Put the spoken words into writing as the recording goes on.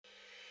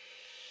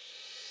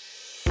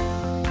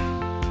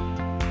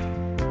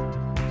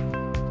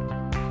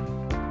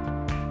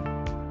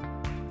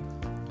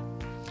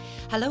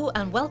Hello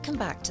and welcome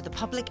back to the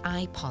Public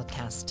Eye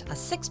Podcast, a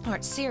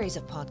 6-part series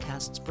of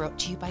podcasts brought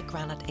to you by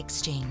Granite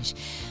Exchange.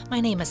 My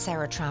name is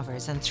Sarah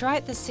Travers, and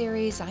throughout this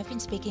series I've been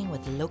speaking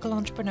with local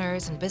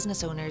entrepreneurs and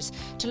business owners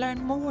to learn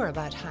more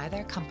about how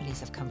their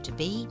companies have come to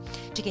be,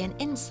 to gain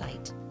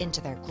insight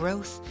into their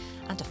growth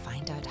and to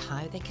find out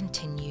how they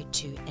continue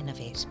to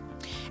innovate.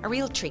 A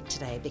real treat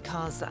today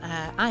because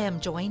I am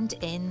joined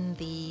in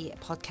the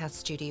podcast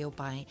studio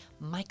by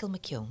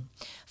Mckeown,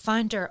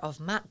 founder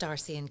of Matt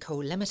Darcy & Co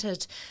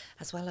Limited,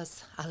 as well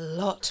as a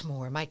lot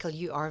more. Michael,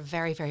 you are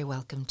very, very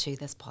welcome to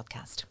this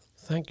podcast.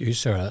 Thank you,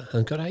 Sarah.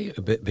 And could I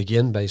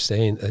begin by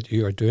saying that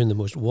you are doing the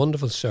most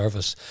wonderful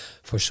service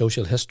for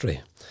social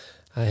history.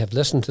 I have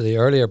listened to the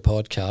earlier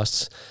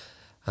podcasts,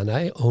 and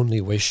I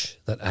only wish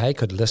that I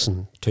could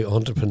listen to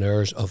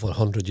entrepreneurs of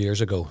 100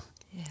 years ago.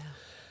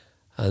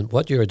 And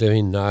what you're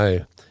doing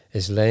now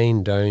is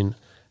laying down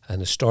an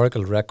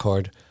historical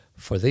record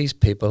for these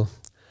people,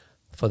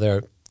 for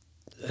their,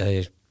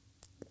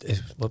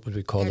 what would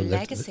we call them?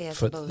 Legacy, I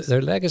suppose.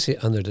 Their legacy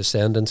and their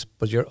descendants.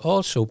 But you're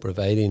also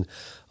providing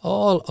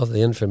all of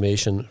the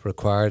information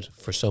required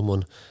for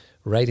someone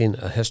writing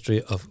a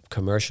history of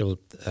commercial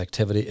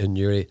activity in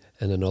Newry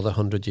in another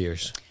 100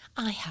 years.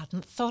 I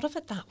hadn't thought of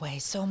it that way.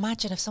 So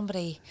imagine if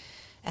somebody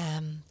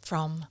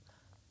from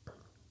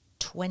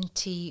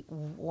 20,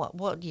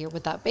 what year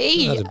would that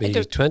be? That'd be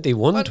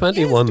 21.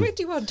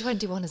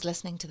 21 is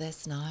listening to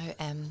this now.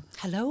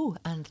 Hello,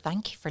 and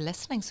thank you for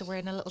listening. So we're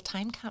in a little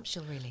time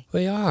capsule, really.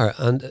 We are,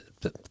 and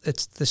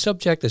the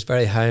subject is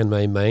very high in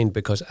my mind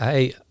because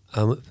I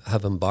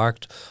have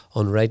embarked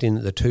on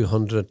writing the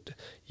 200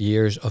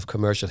 years of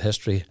commercial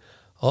history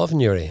of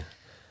Newry.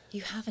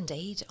 You have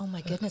indeed. Oh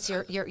my goodness,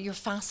 you're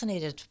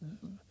fascinated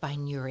by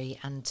Newry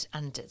and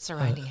its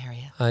surrounding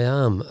area. I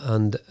am,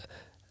 and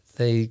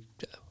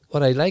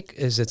what I like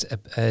is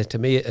to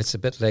me it's a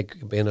bit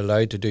like being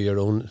allowed to do your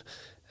own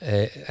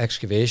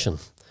excavation.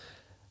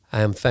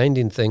 I am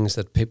finding things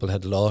that people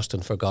had lost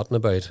and forgotten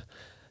about.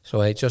 So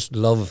I just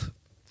love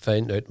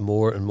finding out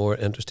more and more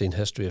interesting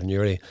history of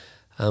Newry.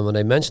 And when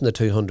I mention the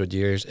 200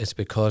 years, it's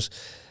because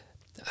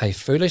I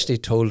foolishly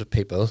told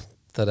people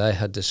that I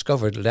had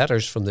discovered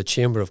letters from the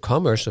Chamber of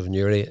Commerce of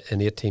Newry in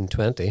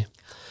 1820,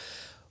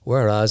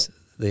 whereas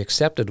the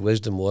accepted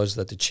wisdom was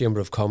that the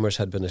Chamber of Commerce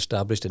had been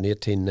established in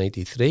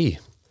 1893.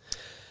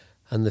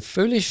 And the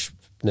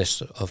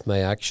foolishness of my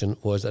action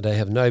was that I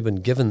have now been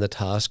given the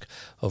task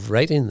of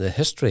writing the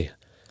history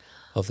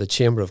of the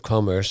Chamber of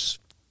Commerce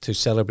to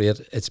celebrate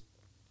its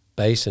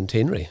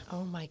bicentenary.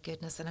 Oh my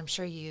goodness, and I'm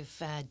sure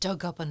you've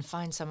dug up and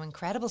found some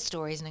incredible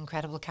stories and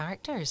incredible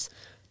characters.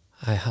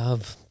 I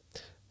have.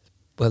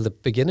 Well, the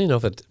beginning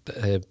of it,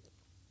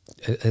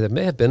 it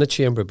may have been a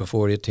chamber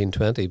before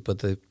 1820,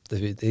 but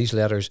these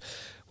letters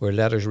were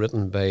letters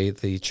written by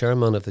the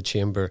chairman of the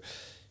chamber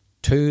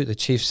to the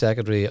Chief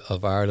Secretary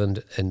of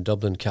Ireland in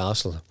Dublin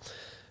Castle,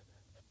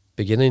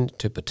 beginning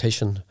to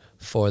petition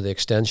for the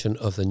extension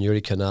of the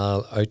Newry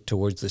Canal out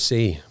towards the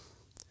sea.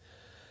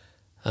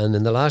 And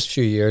in the last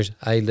few years,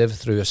 I lived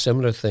through a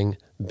similar thing,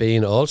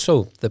 being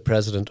also the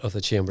President of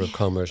the Chamber of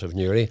Commerce of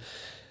Newry,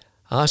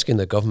 asking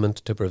the government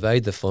to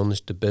provide the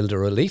funds to build a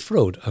relief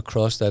road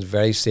across that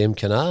very same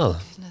canal.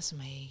 Goodness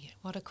me,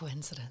 what a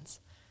coincidence.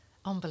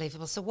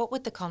 Unbelievable. So what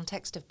would the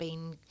context have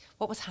been?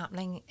 What was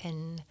happening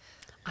in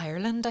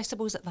Ireland, I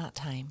suppose, at that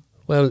time?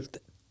 Well,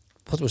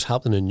 what was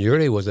happening in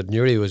Newry was that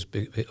Newry was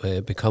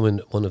becoming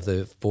one of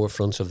the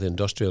forefronts of the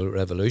Industrial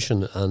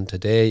Revolution, and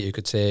today you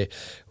could say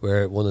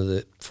we're one of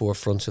the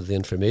forefronts of the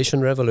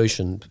Information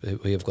Revolution.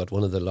 We have got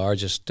one of the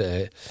largest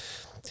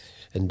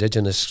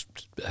indigenous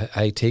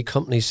IT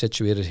companies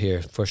situated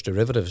here, First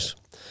Derivatives,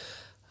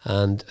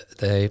 and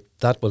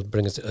that will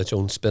bring its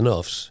own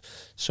spin-offs.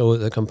 So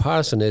the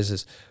comparison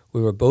is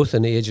we were both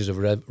in the ages of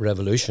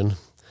revolution,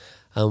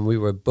 and we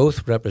were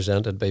both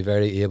represented by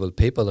very able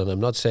people. And I'm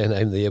not saying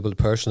I'm the able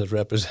person that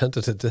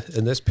represented it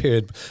in this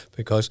period,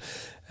 because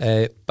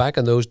back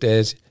in those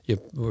days, you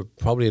were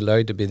probably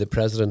allowed to be the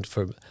president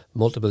for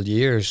multiple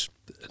years.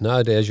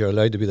 Nowadays, you're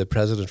allowed to be the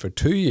president for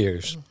 2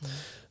 years.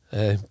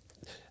 Mm-hmm.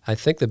 I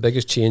think the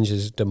biggest change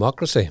is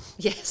democracy.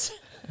 Yes.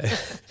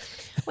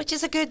 Which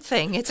is a good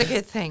thing. It's a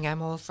good thing.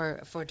 I'm all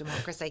for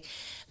democracy.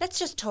 Let's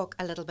just talk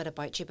a little bit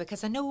about you,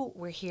 because I know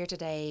we're here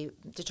today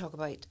to talk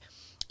about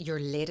your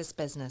latest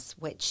business,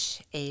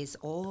 which is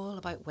all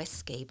about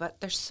whiskey, but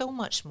there's so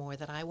much more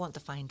that I want to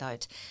find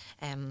out.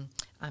 I'm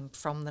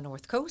from the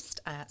North Coast,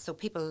 so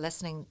people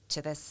listening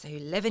to this who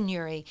live in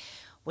Newry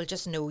will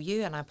just know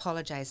you, and I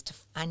apologise.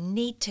 I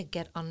need to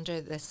get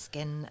under the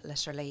skin,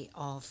 literally,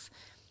 of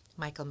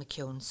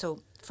Mckeown.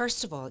 So,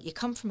 first of all, you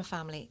come from a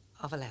family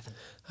of 11.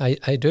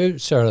 I do,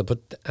 Sarah,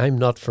 but I'm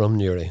not from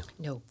Newry.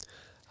 No.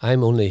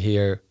 I'm only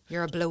here.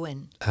 You're a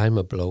blow-in. I'm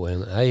a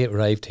blow-in. I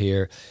arrived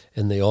here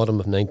in the autumn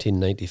of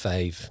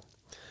 1995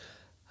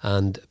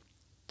 and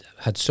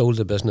had sold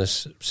a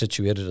business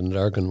situated in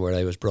Lurgan, where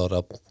I was brought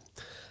up.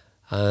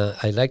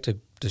 I like to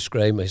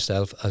describe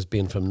myself as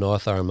being from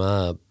North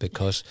Armagh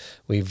because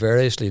we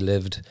variously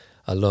lived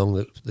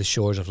along the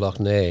shores of Lough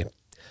Neagh.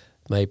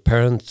 My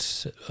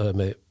parents,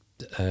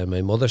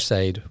 my mother's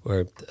side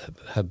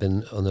have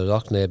been on the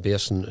Lough Neagh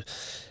Basin.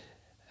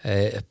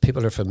 If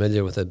people are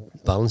familiar with the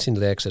balancing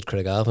lakes at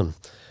Craigavon,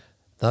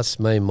 that's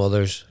my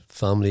mother's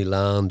family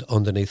land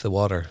underneath the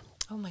water.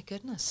 Oh my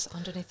goodness,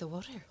 underneath the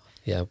water.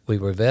 Yeah, we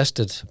were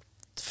vested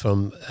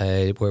from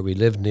where we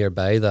lived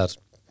nearby that.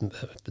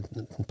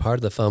 Part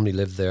of the family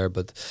lived there,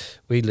 but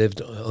we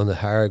lived on the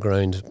higher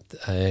ground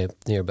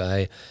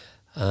nearby.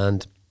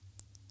 And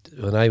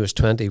when I was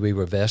 20, we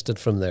were vested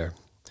from there.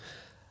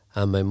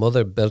 And my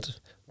mother built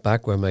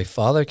back where my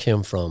father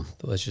came from,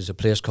 which is a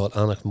place called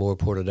Anachmore,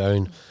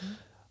 Portadown,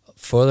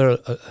 further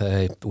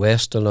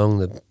west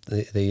along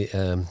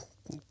the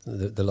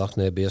Lough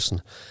Neagh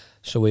Basin.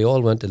 So we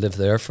all went to live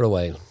there for a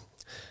while.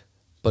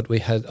 But we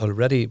had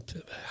already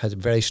had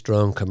very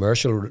strong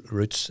commercial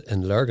roots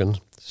in Lurgan.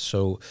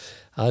 So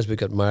as we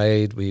got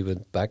married, we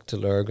went back to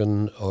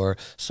Lurgan, or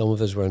some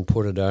of us were in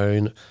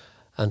Portadown,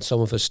 and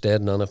some of us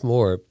stayed in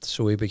Anachmore.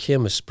 So we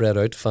became a spread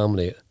out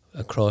family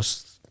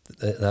across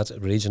that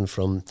region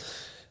from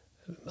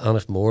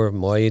Anachmore,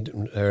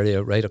 Moyd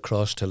area, right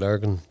across to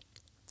Lurgan,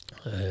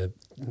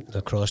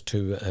 across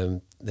to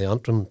the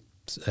Antrim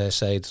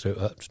side through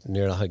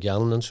near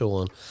Mckeown and so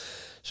on.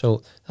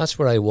 So that's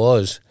where I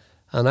was,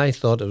 and I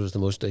thought it was the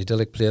most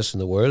idyllic place in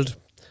the world.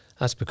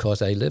 That's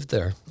because I lived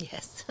there.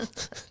 Yes,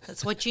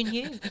 that's what you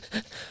knew.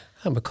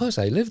 And because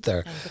I lived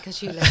there. And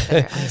because you lived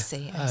there, I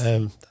see.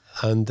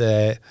 And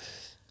at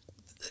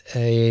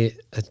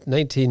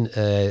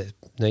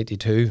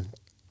 1992,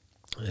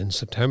 in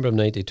September of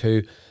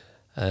 92,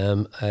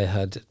 I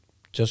had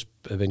just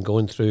been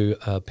going through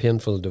a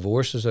painful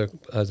divorce, as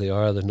they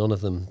are. There's none of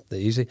them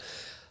easy.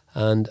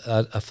 And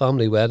at a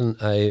family wedding,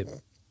 I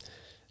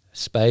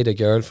spied a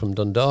girl from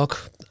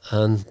Dundalk,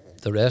 and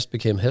the rest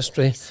became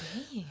history.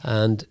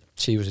 And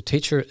she was a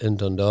teacher in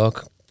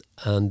Dundalk,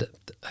 and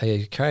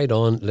I carried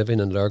on living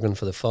in Lurgan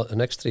for the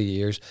next 3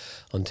 years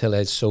until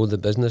I'd sold the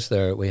business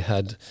there. We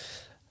had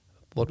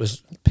what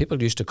was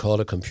people used to call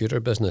a computer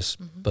business,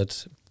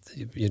 but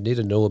you need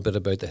to know a bit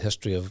about the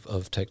history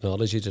of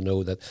technology to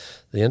know that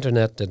the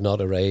internet did not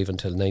arrive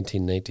until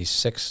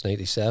 1996,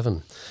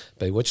 97,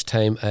 by which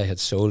time I had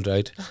sold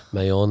out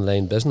my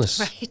online business.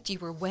 Right, you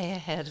were way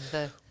ahead of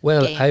the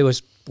game. I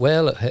was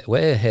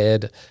way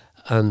ahead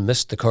and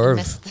missed the curve.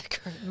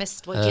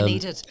 Missed what you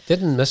needed.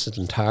 Didn't miss it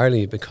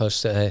entirely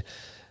because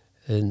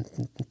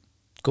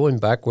going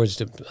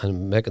backwards,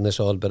 I'm making this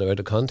all a bit out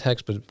of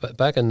context, but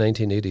back in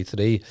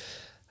 1983,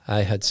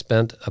 I had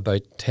spent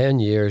about 10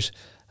 years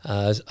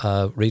as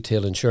a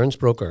retail insurance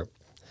broker,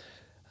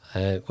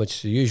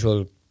 which the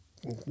usual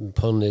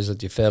pun is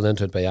that you fell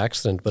into it by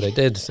accident, but I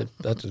did. So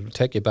that'll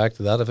take you back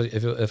to that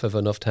if I've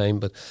enough time.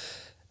 But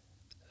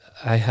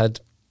I had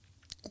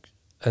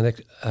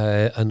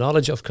a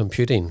knowledge of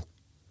computing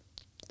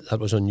that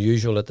was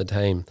unusual at the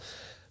time,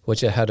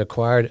 which I had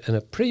acquired in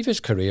a previous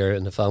career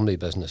in the family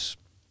business.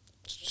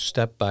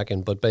 Step back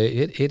in, but by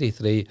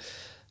 83,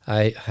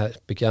 I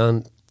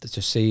began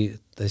to see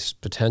this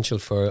potential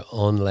for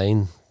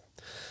online,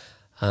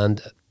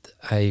 and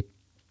I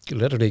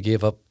literally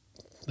gave up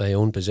my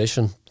own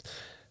position,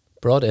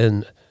 brought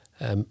in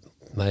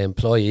my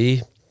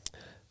employee,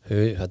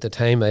 who at the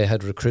time I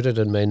had recruited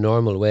in my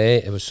normal way.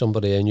 It was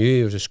somebody I knew.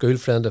 He was a school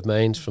friend of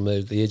mine from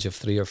the age of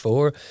 3 or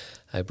 4.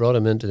 I brought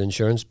him into the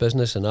insurance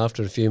business, and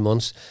after a few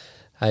months,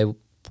 I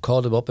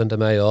called him up into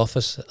my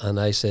office and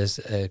I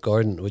says,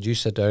 Gordon, would you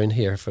sit down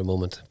here for a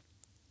moment?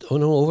 Oh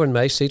no, over in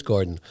my seat,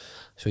 Gordon.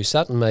 So he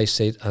sat in my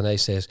seat and I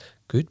says,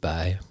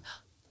 goodbye.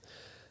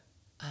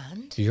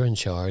 And? You're in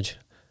charge.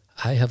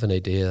 I have an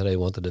idea that I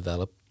want to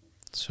develop.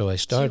 So I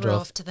started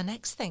off to the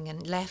next thing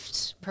and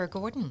left per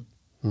Gordon.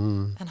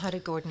 And how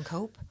did Gordon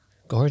cope?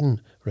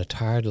 Gordon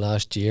retired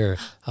last year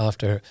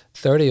after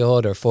 30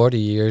 odd or 40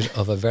 years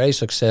of a very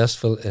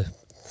successful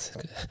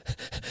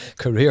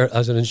career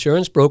as an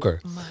insurance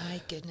broker. My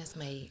goodness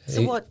me.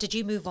 So what, did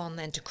you move on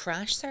then to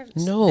crash service?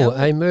 No,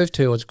 I moved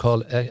to what's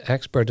called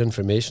expert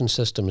information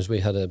systems.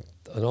 We had an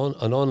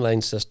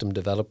online system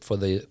developed for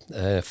the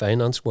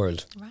finance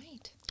world.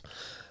 Right.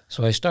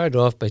 So I started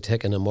off by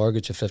taking a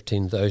mortgage of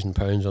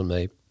 £15,000 on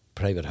my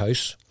private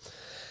house.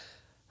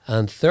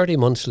 And 30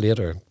 months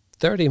later,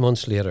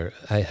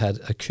 I had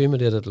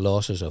accumulated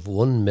losses of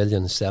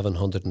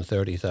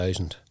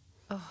 1,730,000.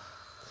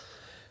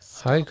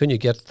 How can you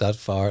get that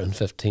far in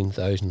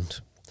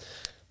 15,000?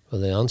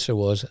 Well, the answer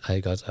was I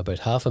got about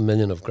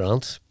 £500,000 of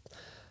grants.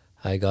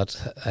 I got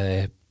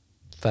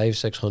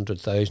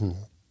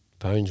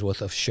 £600,000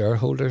 worth of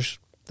shareholders.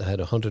 I had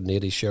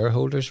 180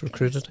 shareholders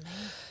recruited,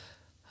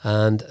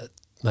 and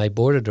my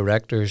board of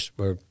directors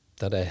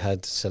that I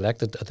had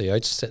selected at the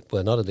outset.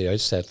 Well, not at the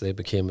outset; they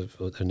became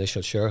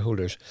initial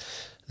shareholders.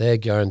 They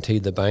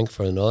guaranteed the bank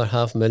for another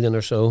 £500,000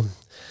 or so.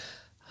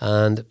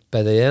 And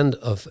by the end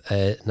of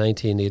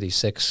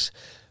 1986,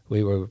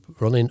 we were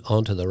running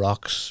onto the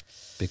rocks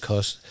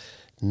because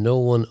no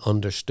one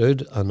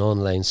understood an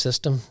online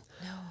system.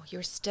 No,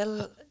 you're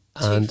still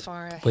too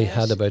far ahead. We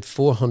had about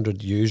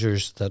 400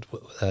 users that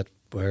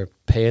were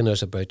paying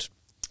us about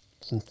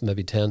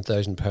maybe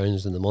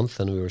 £10,000 in the month,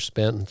 and we were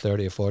spending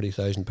 £30,000 or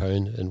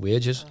 £40,000 in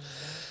wages.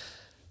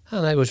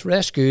 And I was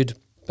rescued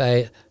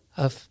by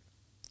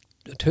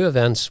two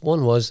events.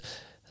 One was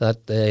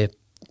that the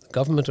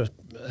government of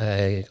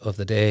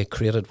the day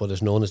created what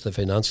is known as the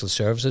Financial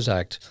Services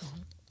Act.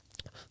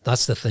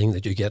 That's the thing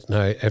that you get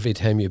now. Every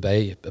time you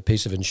buy a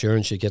piece of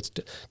insurance, you get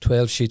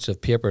 12 sheets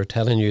of paper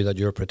telling you that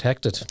you're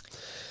protected.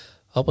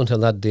 Up until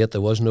that date,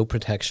 there was no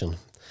protection.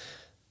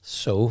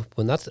 So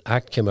when that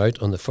act came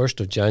out on the 1st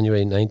of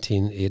January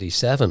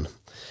 1987,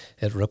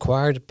 it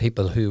required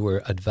people who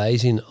were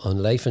advising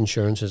on life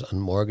insurances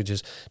and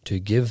mortgages to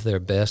give their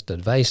best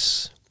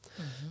advice.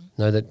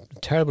 Now, the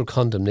terrible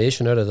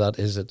condemnation out of that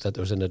is that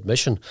there was an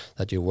admission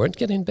that you weren't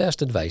getting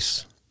best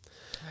advice.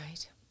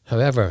 Right.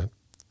 However,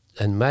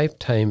 in my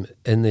time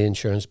in the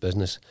insurance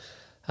business,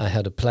 I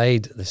had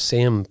applied the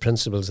same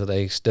principles that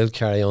I still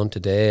carry on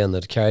today and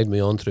that carried me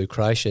on through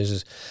crashes,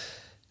 is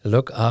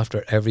look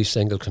after every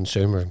single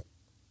consumer.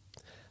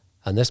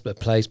 And this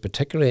applies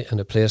particularly in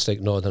a place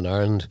like Northern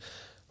Ireland,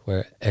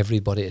 where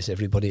everybody is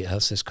everybody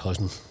else's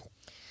cousin.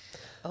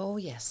 Oh,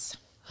 yes.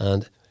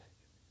 And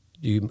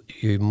you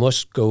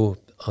must go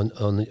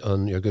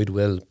on your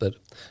goodwill. But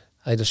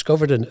I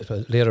discovered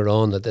later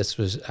on that this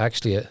was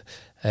actually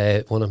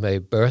one of my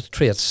birth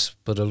traits,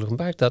 but I'll come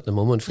back to that in a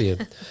moment for you.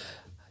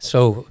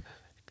 So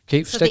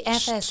the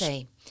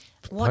FSA,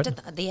 what did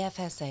the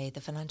FSA,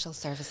 the Financial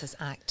Services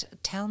Act,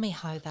 tell me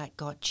how that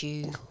got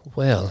you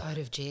out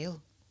of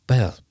jail?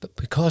 Well,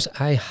 because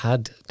I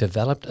had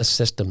developed a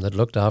system that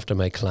looked after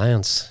my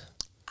clients.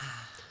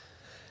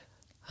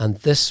 And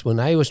this,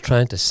 when I was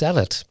trying to sell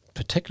it,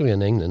 particularly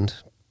in England,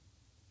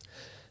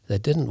 they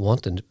didn't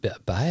want to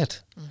buy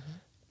it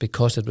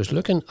because it was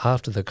looking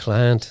after the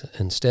client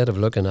instead of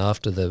looking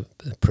after the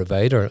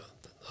provider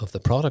of the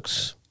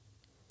products.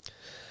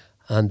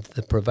 And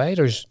the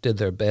providers did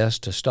their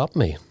best to stop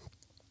me,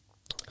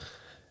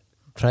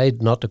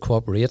 tried not to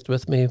cooperate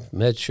with me,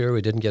 made sure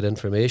we didn't get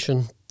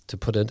information to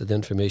put into the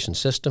information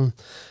system.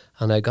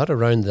 And I got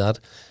around that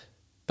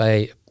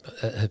by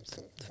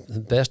the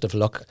best of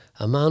luck.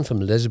 A man from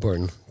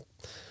Lisburn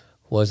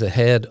was the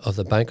head of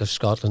the Bank of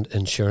Scotland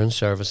Insurance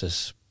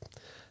Services,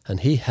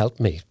 and he helped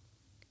me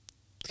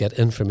get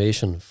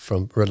information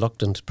from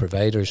reluctant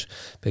providers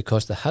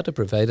because they had to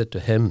provide it to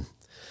him.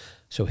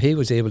 So he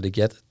was able to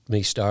get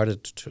me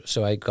started,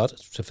 so I got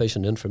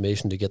sufficient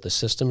information to get the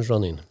systems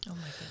running. Oh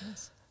my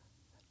goodness.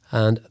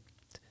 And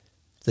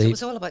so it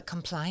was all about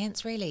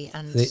compliance, really,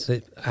 and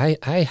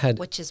I had,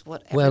 which is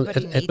what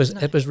everybody needs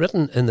now. It was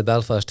written in the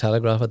Belfast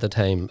Telegraph at the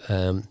time.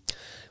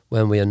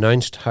 When we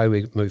announced how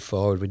we moved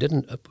forward, we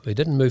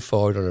didn't move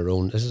forward on our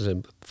own. This is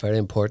a very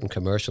important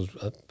commercial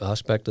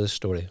aspect of this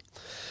story.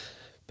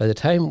 By the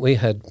time we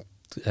had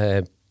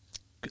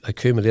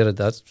accumulated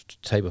that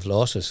type of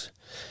losses,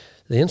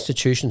 the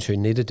institutions who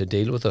needed to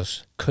deal with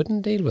us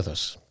couldn't deal with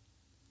us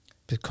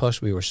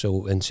because we were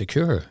so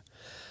insecure.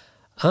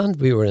 And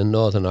we were in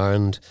Northern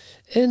Ireland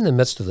in the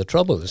midst of the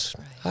Troubles.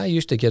 Right. I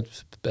used to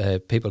get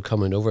people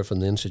coming over from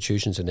the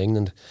institutions in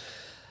England,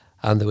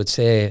 and they would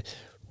say,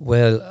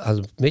 well,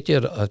 I'll meet you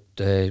at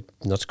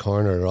Nuts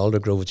Corner or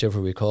Aldergrove, whichever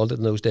we called it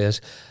in those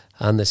days.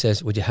 And they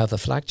says, would you have the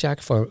flak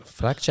jacket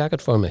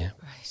for me?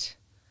 Right.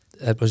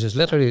 It was just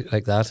literally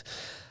like that.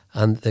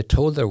 And they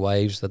told their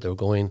wives that they were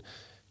going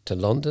to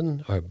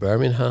London or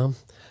Birmingham,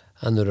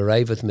 and they'd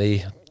arrive with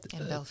me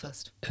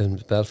in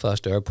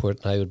Belfast Airport,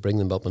 and I would bring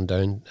them up and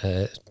down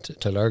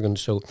to Lurgan.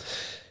 So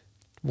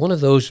one of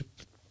those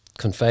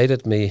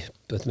confided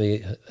with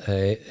me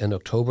in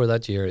October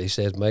that year. He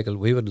said, Michael,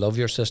 we would love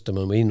your system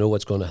and we know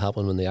what's going to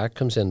happen when the Act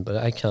comes in, but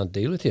I can't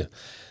deal with you.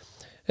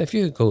 If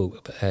you go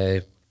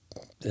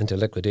into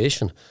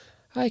liquidation,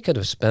 I could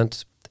have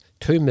spent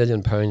 £2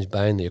 million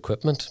buying the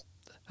equipment,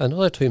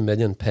 another £2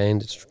 million paying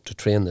to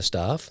train the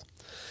staff,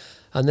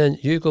 and then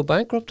you go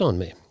bankrupt on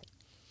me.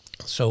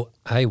 So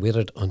I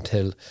waited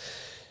until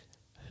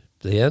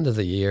the end of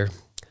the year,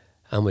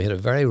 and we had a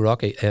very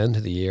rocky end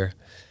of the year.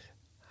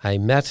 I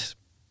met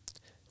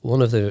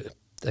one of the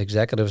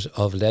executives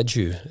of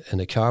Ledu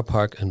in a car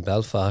park in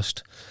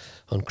Belfast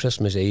on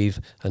Christmas Eve,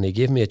 and he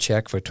gave me a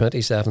cheque for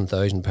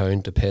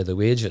 £27,000 to pay the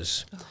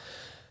wages. Oh.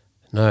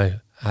 Now,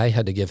 I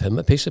had to give him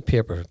a piece of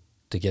paper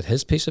to get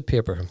his piece of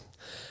paper.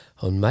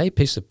 On my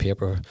piece of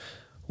paper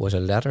was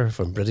a letter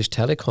from British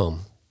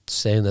Telecom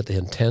saying that they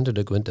intended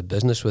to go into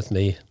business with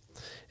me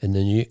in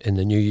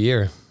the new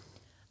year.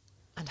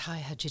 And how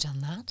had you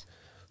done that?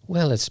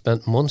 Well, it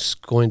spent months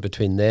going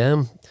between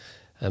them,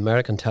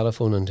 American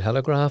Telephone and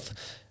Telegraph,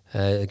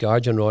 the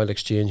Guardian Royal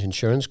Exchange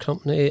Insurance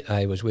Company.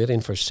 I was waiting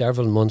for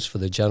several months for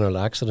the general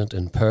accident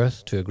in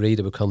Perth to agree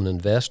to become an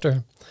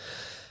investor.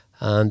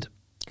 And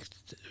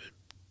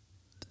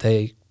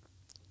it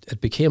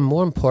became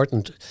more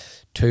important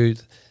to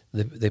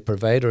the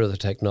provider of the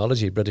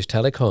technology, British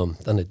Telecom,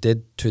 than it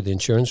did to the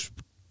insurance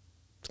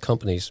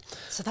companies.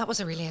 So that was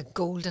a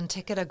golden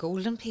ticket, a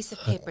golden piece of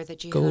paper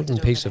that you golden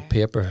piece of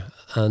paper,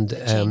 and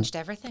it changed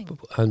everything.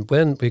 And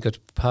when we got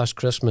past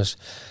Christmas,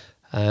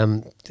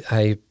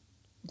 I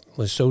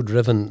was so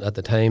driven at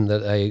the time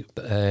that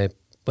I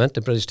went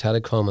to British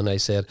Telecom and I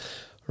said,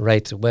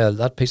 right, well,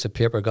 that piece of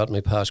paper got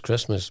me past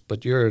Christmas,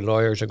 but your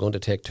lawyers are going to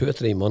take 2 or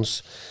 3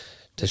 months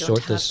to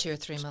sort this. You don't have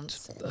 2 or 3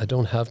 months. I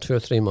don't have 2 or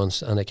 3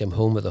 months, and I came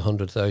home with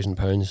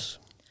 £100,000.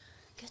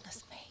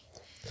 Goodness me.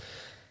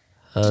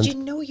 And did you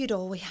know you'd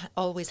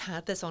always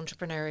had this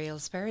entrepreneurial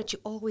spirit? You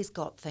always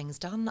got things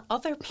done.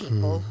 Other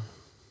people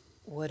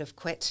would have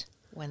quit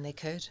when they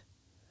could.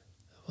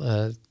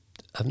 Well,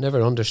 I've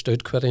never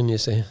understood quitting, you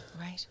see.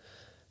 Right.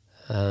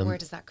 Where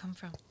does that come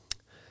from?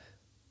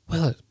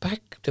 Well,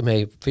 back to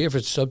my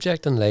favourite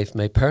subject in life,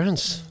 my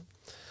parents.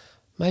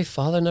 My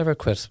father never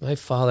quit. My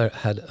father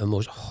had a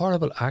most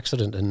horrible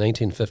accident in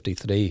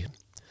 1953.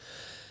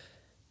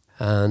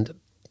 And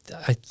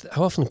I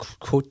often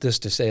quote this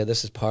to say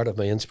this is part of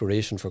my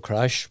inspiration for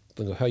Crash.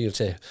 How you'd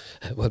say,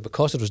 well,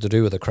 because it was to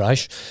do with a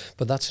crash,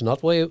 but that's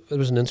not why it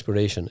was an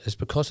inspiration. It's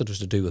because it was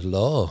to do with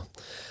law.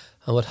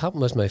 And what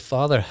happened was my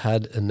father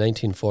had, in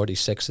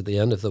 1946, at the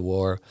end of the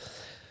war,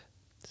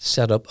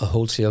 set up a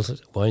wholesale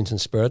wines and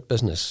spirit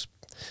business.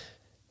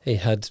 He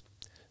had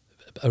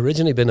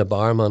originally been a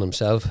barman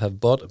himself. He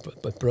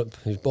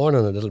was born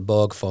on a little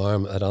bog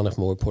farm at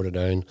Annaghmore,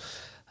 Portadown,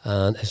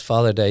 and his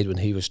father died when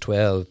he was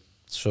 12.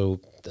 So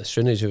as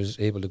soon as he was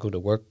able to go to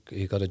work,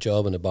 he got a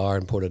job in a bar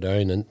in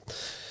Portadown. And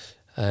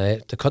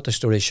to cut the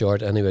story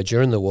short, anyway,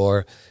 during the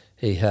war,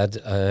 he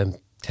had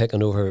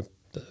taken over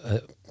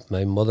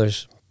my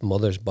mother's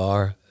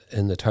bar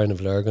in the town of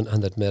Lurgan,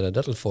 and they'd made a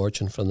little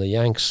fortune from the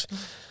Yanks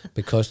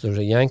because there was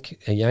a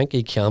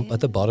Yankee camp at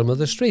the bottom of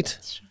the street.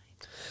 That's right.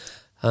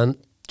 And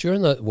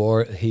during that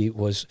war, he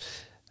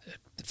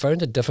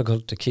found it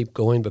difficult to keep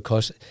going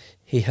because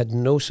he had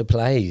no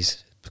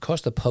supplies.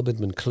 Because the pub had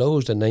been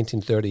closed in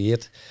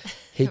 1938,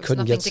 he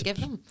couldn't get to give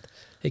them.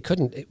 He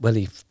couldn't. Well,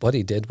 what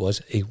he did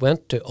was he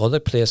went to other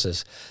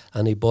places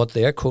and he bought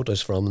their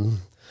quotas from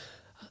them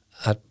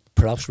at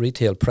perhaps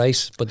retail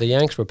price, but the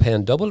Yanks were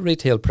paying double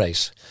retail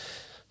price.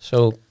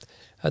 So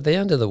at the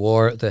end of the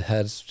war, they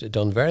had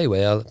done very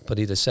well, but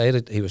he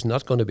decided he was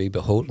not going to be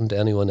beholden to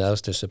anyone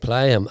else to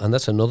supply him, and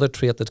that's another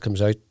trait that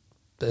comes out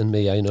in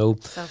me, I know.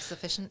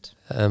 Self-sufficient.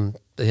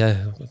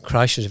 Yeah,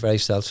 Crash is a very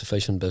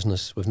self-sufficient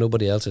business with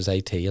nobody else's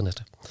IT in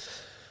it.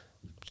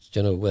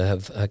 You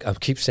know, I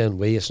keep saying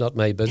we, it's not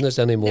my business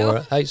anymore.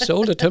 No. I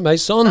sold it to my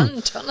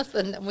son.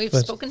 Jonathan, and we've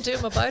spoken to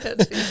him about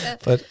it. Yeah.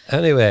 But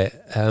anyway,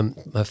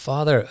 my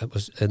father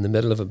was in the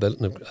middle of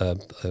building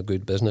a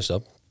good business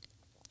up,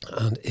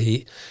 and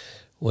he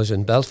was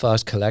in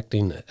Belfast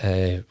collecting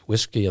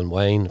whiskey and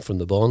wine from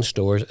the bond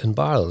stores in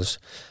barrels.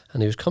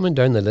 And he was coming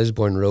down the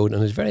Lisburn Road,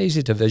 and it was very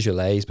easy to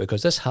visualise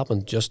because this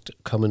happened just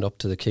coming up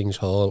to the King's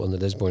Hall on the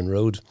Lisburn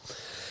Road.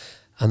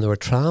 And there were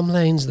tram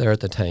lines there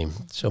at the time.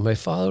 So my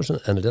father was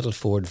in a little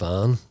Ford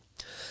van,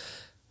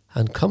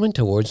 and coming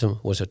towards him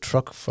was a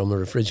truck from a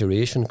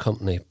refrigeration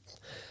company.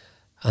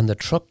 And the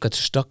truck got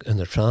stuck in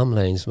the tram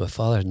lines. My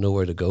father had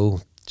nowhere to go.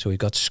 So he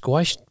got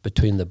squashed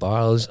between the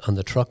barrels and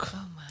the truck.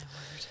 Oh, my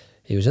word.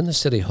 He was in the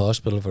city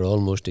hospital for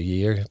almost a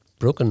year,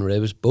 broken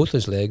ribs, both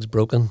his legs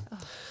broken. Oh.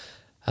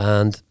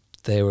 And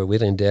they were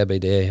waiting day by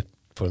day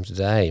for him to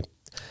die.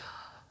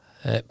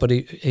 But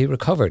he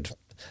recovered.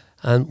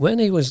 And when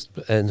he was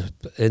in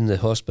the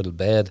hospital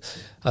bed,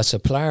 a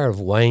supplier of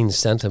wine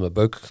sent him a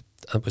book.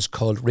 It was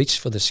called Reach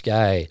for the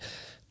Sky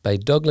by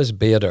Douglas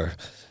Bader,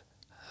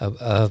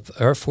 a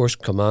Air Force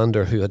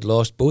commander who had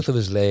lost both of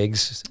his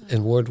legs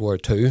in World War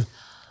II,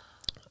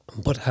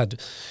 but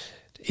had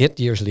 8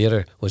 years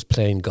later was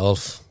playing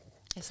golf.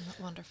 Isn't that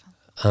wonderful?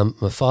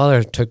 My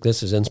father took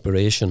this as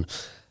inspiration,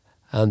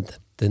 and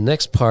the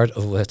next part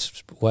of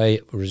why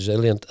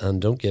resilient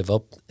and don't give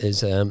up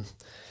is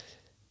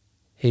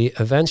he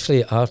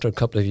eventually, after a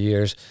couple of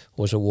years,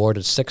 was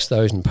awarded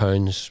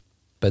 £6,000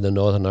 by the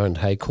Northern Ireland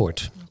High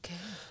Court. Okay.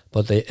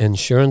 But the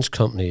insurance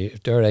company,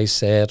 dare I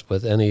say it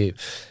with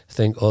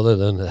anything other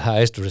than the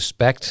highest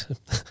respect,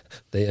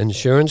 the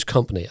insurance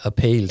company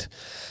appealed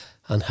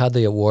and had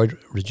the award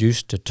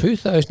reduced to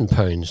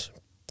 £2,000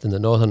 in the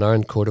Northern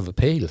Ireland Court of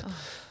Appeal. Oh.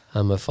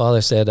 And my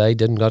father said, I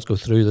did not go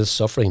through this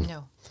suffering.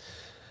 No.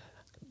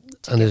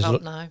 And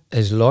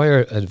his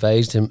lawyer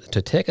advised him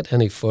to take it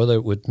any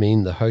further would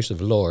mean the House of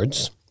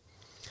Lords,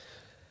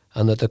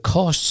 and that the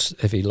costs,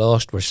 if he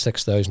lost, were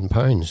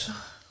 £6,000.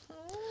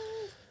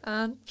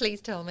 And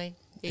please tell me,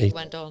 he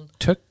went on.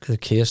 Took the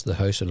case to the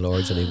House of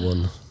Lords and he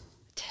won.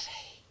 Did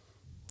he?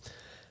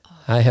 Oh.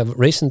 I have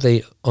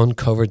recently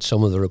uncovered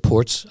some of the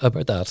reports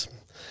about that.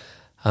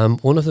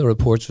 One of the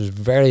reports was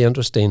very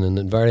interesting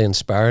and very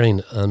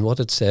inspiring, and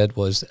what it said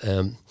was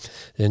the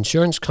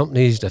insurance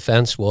company's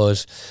defence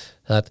was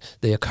that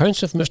the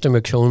accounts of Mr.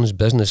 Mckeown's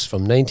business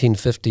from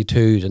 1952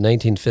 to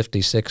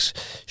 1956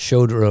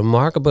 showed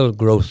remarkable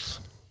growth,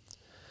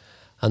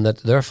 and that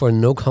therefore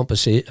no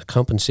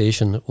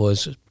compensation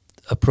was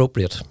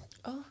appropriate.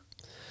 Oh.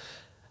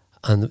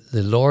 And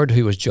the Lord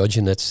who was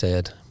judging it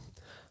said,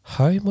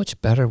 how much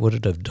better would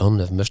it have done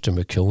if Mr.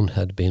 Mckeown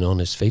had been on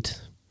his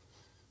feet?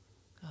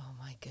 Oh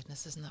my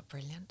goodness, isn't that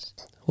brilliant?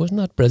 Wasn't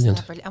that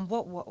brilliant? And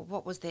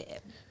what was the,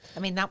 I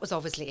mean, that was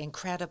obviously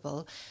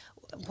incredible.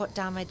 what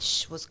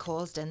damage was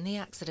caused in the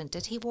accident?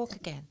 Did he walk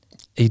again?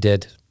 He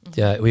did.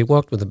 Yeah, we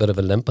walked with a bit of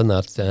a limp on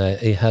that.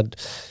 He had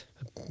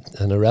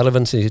an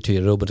irrelevancy to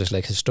you, but it's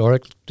like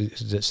historic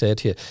to say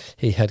to you.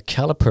 He had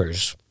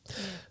calipers,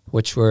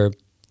 which were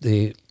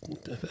the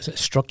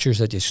structures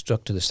that you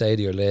stuck to the side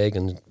of your leg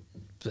and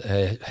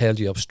held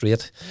you up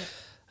straight. Yeah.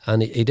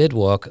 And he did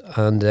walk,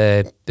 and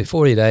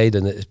before he died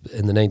in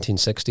the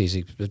 1960s,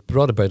 he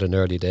brought about an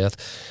early death.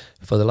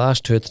 For the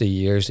last 2 or 3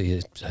 years,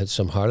 he had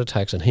some heart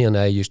attacks, and he and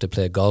I used to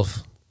play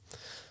golf.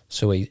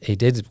 So he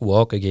did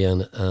walk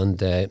again,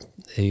 and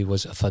he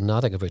was a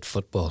fanatic about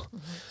football. Mm-hmm.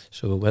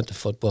 So we went to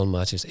football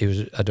matches. He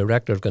was a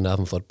director of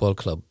Glenavon Football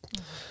Club.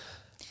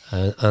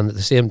 Mm-hmm. And at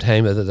the same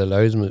time that it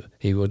allowed him,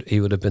 he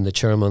would have been the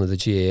chairman of the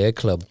GAA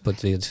club,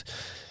 but he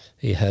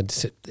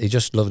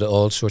just loved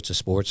all sorts of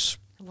sports.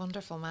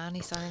 Wonderful man,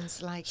 he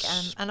sounds like,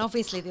 and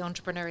obviously the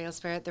entrepreneurial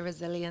spirit, the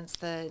resilience,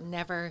 the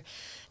never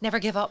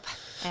give up,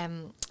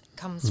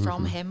 comes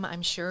from him.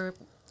 I'm sure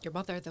your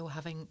mother, though,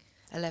 having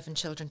 11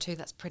 children too,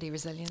 that's pretty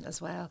resilient as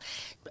well.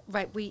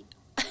 Right, we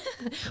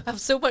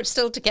have so much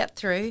still to get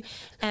through.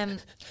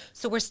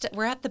 So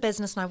we're at the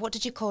business now. What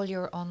did you call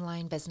your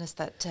online business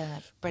that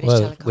British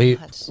Telecom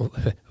had?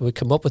 We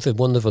come up with a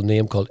wonderful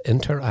name called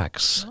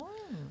Interax. Oh.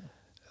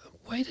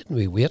 Why didn't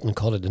we wait and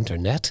call it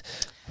Internet?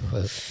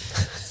 Well,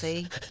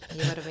 see,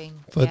 you would have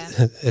been. But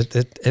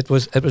it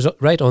was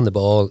right on the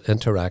ball,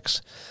 Interax.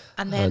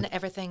 And then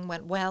everything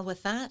went well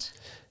with that?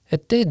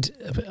 It did.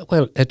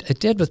 Well, it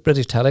did with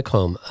British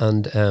Telecom,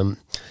 and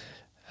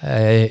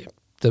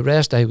the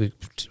rest I would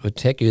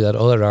take you that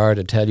other hour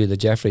to tell you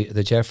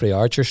the Jeffrey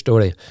Archer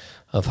story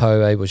of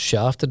how I was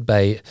shafted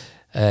by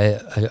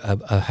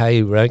a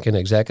high-ranking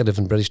executive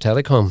in British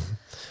Telecom,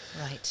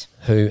 right?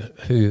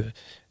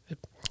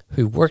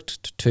 Who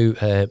worked to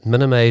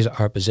minimise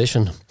our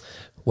position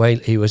while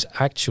he was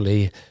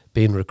actually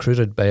being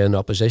recruited by an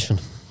opposition.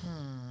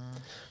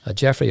 A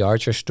Jeffrey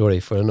Archer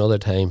story for another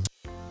time.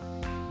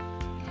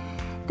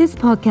 This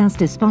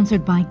podcast is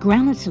sponsored by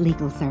Granite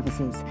Legal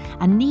Services,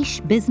 a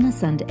niche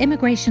business and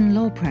immigration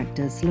law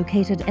practice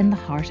located in the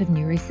heart of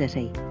Newry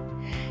City.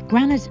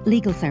 Granite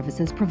Legal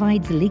Services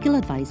provides legal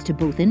advice to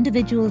both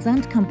individuals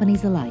and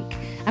companies alike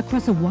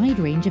across a wide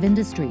range of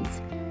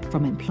industries,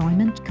 from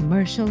employment,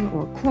 commercial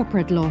or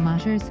corporate law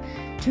matters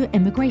to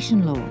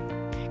immigration law.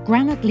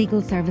 Granite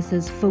Legal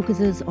Services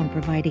focuses on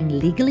providing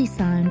legally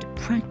sound,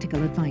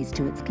 practical advice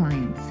to its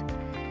clients.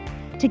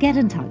 To get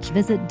in touch,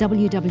 visit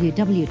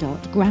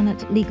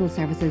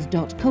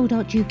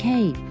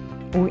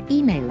www.granitelegalservices.co.uk or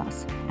email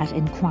us at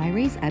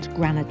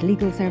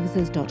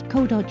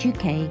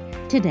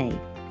inquiries@granitelegalservices.co.uk today.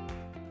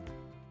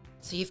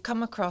 So you've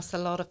come across a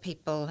lot of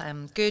people,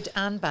 good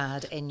and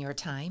bad, in your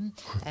time.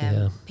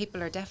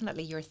 People are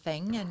definitely your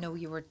thing. I know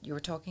you were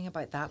talking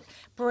about that.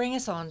 Bring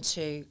us on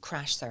to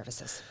crash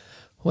services.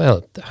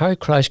 Well, how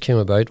crash came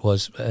about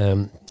was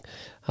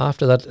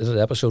after that little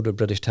episode with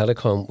British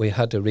Telecom, we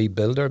had to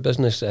rebuild our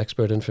business,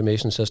 expert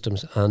information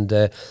systems, and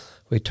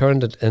we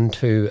turned it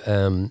into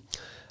an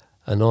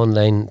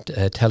online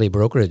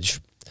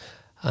tele-brokerage.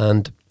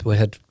 And we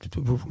had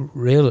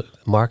real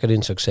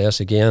marketing success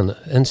again.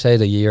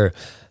 Inside a year,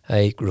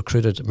 I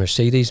recruited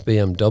Mercedes,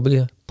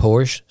 BMW,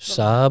 Porsche,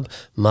 Saab,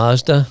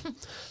 Mazda,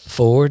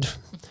 Ford,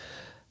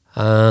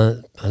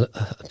 Abbey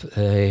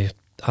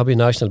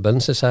National Building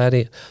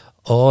Society,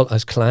 all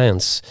as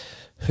clients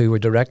who were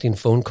directing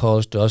phone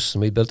calls to us,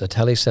 and we built a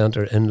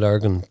telecentre in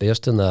Lurgan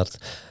based on that.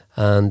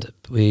 And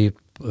we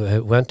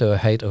went to a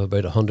height of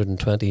about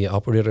 120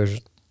 operators,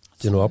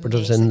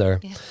 operatives in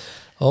there,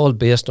 all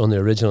based on the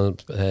original,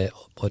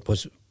 what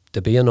was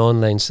to be an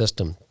online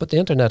system. But the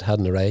internet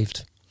hadn't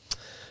arrived.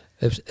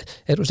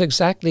 It was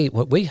exactly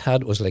what we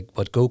had was like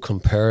what Go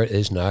Compare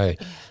is now. Yeah.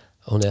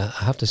 Only I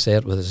have to say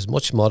it with as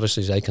much modesty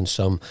as I can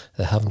sum,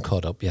 they haven't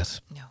caught up yet.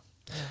 No.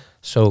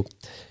 So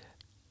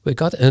we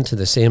got into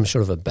the same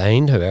sort of a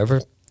bind,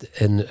 however,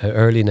 in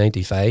early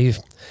 95,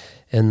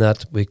 in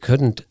that we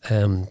couldn't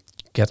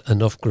get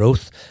enough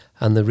growth.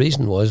 And the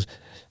reason was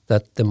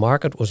that the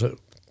market was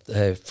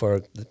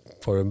for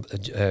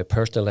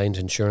personal lines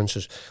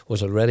insurances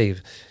was already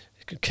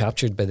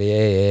captured by the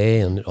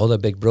AA and other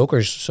big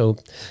brokers. So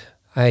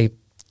I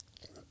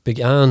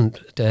began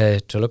to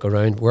look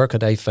around, where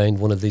could I find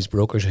one of these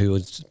brokers who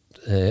would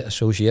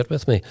associate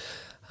with me?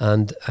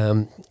 And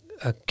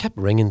I kept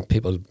ringing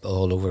people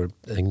all over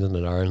England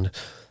and Ireland,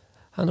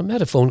 and I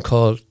made a phone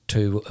call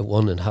to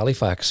one in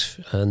Halifax,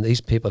 and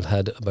these people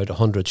had about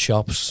 100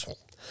 shops.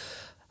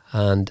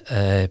 And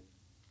I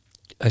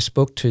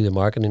spoke to the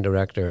marketing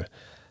director,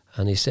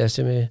 and he says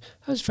to me,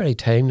 "That's very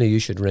timely, you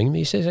should ring me."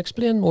 He says,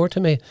 "Explain more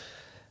to me."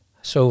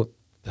 So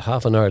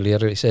half an hour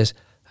later, he says,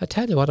 "I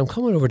tell you what, I'm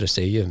coming over to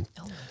see you."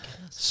 Oh my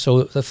goodness.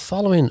 So the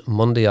following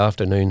Monday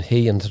afternoon,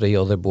 he and 3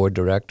 other board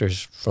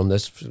directors from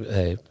this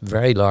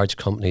very large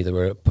company, they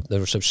were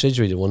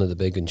subsidiary to one of the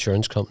big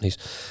insurance companies,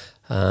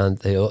 and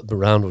they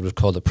ran what was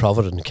called the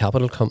Provident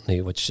Capital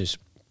Company, which is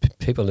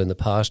people in the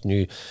past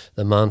knew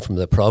the man from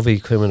the Provi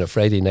came on a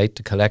Friday night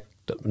to collect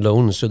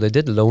loans, so they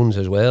did loans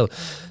as well.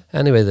 Mm-hmm.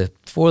 Anyway, the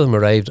 4 of them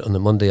arrived on the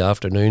Monday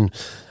afternoon,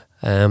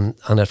 And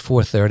at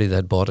 4:30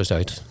 they'd bought us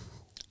out.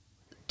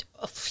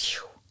 Oh,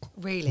 phew.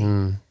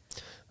 Really?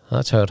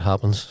 That's how it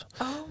happens.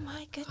 Oh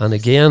my goodness. And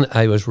again,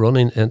 I was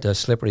running into a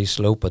slippery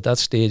slope. At that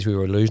stage, we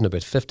were losing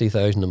about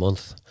 50,000 a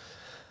month,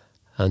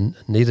 and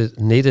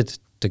needed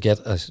to get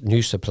a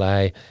new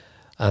supply.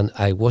 And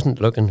I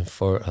wasn't looking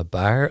for a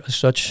buyer as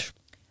such.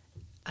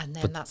 And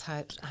then that's how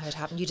it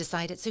happened. You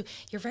decided. So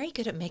you're very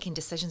good at making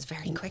decisions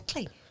very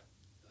quickly.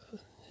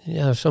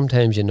 Yeah,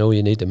 sometimes you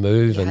need to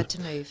move. You had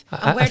to move.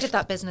 And where did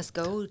that business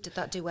go? Did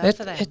that do well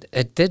for them?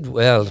 It did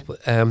well.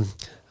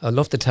 I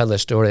love to tell the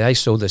story. I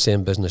sold the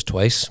same business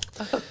twice.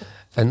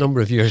 A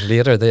number of years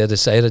later, they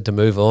decided to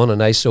move on,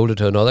 and I sold it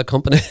to another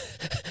company.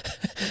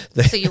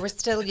 So you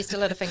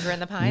still had a finger in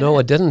the pie? No, then?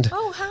 I didn't.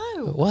 Oh,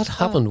 how? What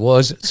happened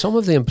was some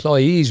of the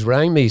employees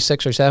rang me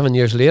 6 or 7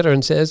 years later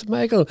and says,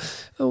 Michael,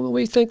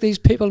 we think these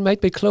people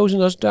might be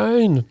closing us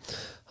down.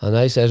 And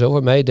I says, over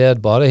my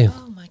dead body.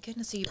 Oh my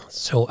goodness.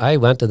 So I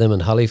went to them in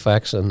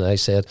Halifax and I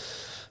said,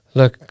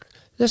 look,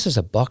 this is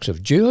a box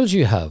of jewels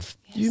you have.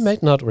 Yes. You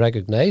might not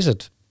recognise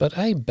it, but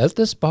I built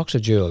this box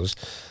of jewels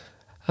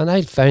and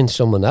I'd find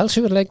someone else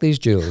who would like these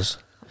jewels.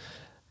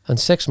 And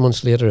 6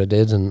 months later I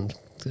did, and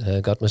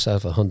got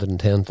myself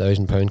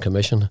 £110,000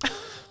 commission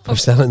for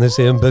selling the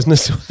same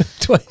business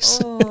twice.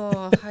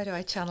 Oh, how do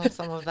I channel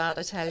some of that?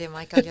 I tell you,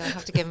 Michael, you'll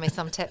have to give me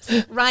some tips.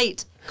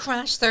 Right,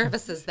 crash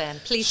services then.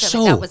 Please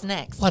tell me that was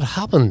next. What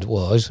happened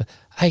was,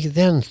 I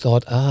then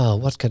thought,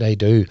 what could I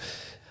do?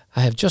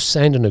 I have just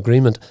signed an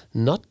agreement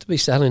not to be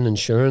selling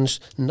insurance,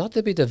 not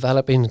to be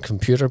developing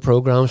computer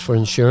programs for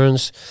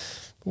insurance.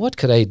 What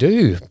could I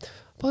do?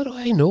 But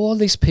I know all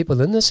these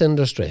people in this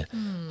industry.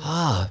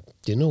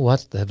 You know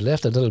what? They've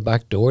left a little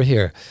back door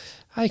here.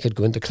 I could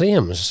go into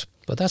claims,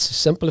 but that's a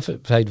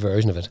simplified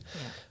version of it.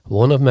 Yeah.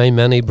 One of my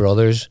many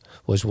brothers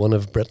was one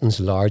of Britain's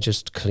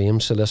largest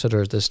claims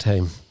solicitors at this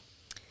time.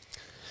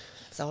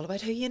 It's all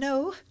about who you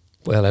know.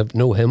 Well, I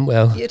know him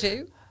well. You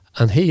do.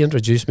 And he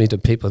introduced me to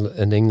people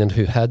in England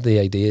who had the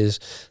ideas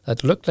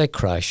that looked like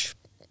crash,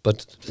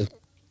 but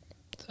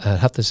I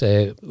have to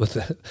say, with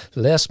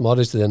less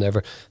modesty than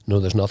ever,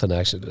 no, there's nothing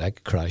actually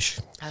like crash.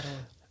 At all.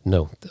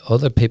 No,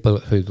 other people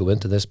who go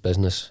into this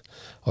business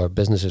or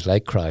businesses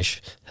like Crash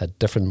had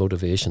different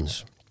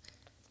motivations.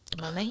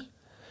 Money?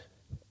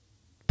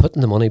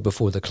 Putting the money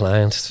before the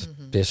client,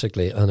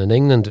 basically. And in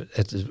England,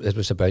 it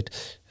was about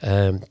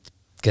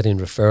getting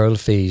referral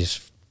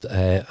fees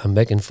and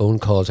making phone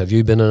calls. Have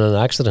you been in an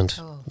accident?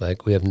 Oh,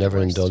 like, we have never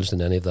indulged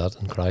in any of that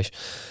in Crash.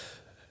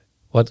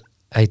 What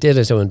I did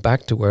is I went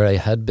back to where I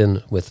had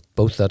been with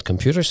both that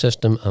computer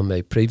system and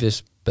my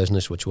previous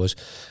business, which was,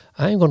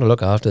 I'm going to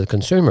look after the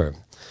consumer.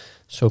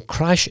 So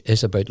Crash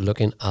is about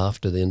looking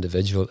after the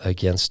individual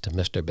against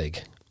Mr.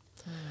 Big.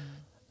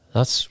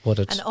 That's what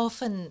it's... And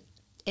often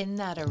in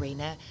that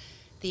arena,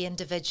 the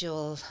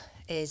individual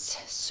is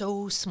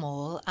so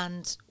small,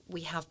 and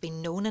we have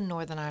been known in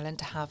Northern Ireland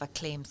to have a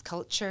claims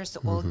culture, so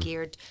all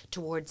geared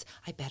towards,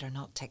 I better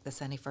not take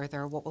this any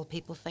further, or what will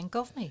people think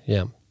of me?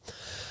 Yeah.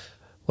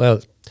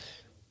 Well,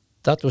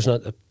 that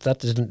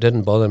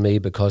didn't bother me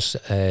because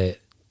I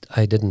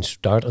didn't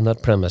start on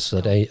that premise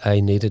that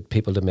I needed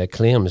people to make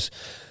claims.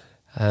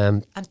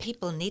 And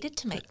people needed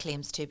to make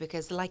claims too,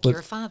 because like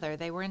your father,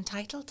 they were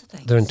entitled to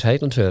things. They're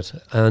entitled to it.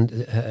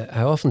 And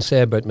I often say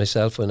about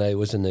myself, when I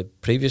was in the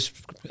previous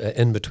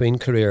in-between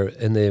career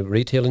in the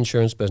retail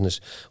insurance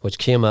business, which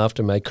came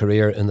after my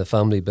career in the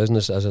family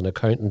business as an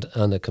accountant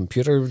and a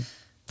computer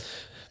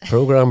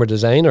programmer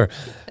designer,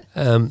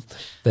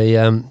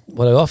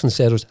 what I often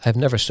said was, I've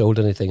never sold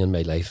anything in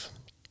my life.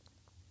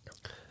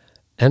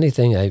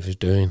 Anything I was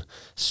doing,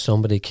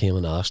 somebody came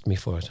and asked me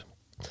for it.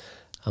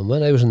 And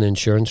when I was in the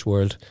insurance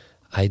world,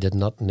 I did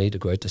not need to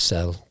go out to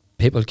sell.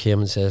 People came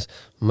and says,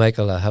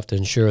 Michael, I have to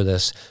insure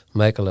this.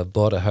 Michael, I've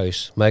bought a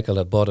house. Michael,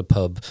 I've bought a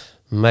pub.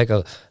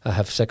 Michael, I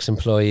have 6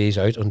 employees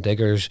out on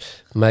diggers.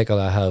 Michael,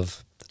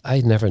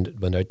 I never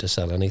went out to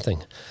sell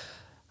anything.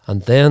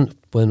 And then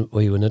when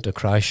we went into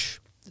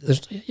Crash,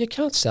 you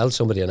can't sell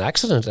somebody an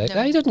accident. Like,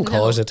 I didn't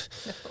cause it.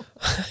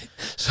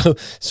 No.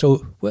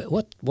 So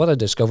what I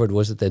discovered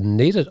was that they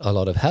needed a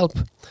lot of help.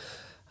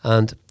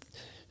 And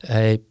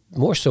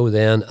more so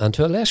then, and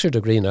to a lesser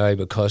degree now,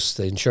 because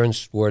the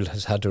insurance world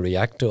has had to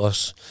react to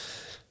us,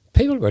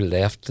 people were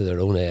left to their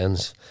own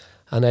ends.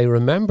 And I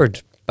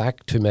remembered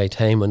back to my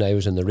time when I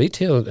was in the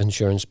retail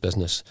insurance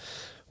business,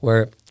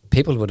 where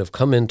people would have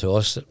come into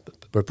us,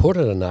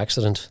 reported an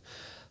accident,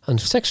 and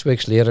 6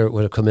 weeks later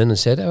would have come in and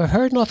said, I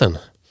heard nothing.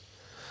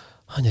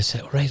 And you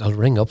say, right, I'll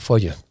ring up for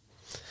you.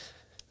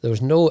 There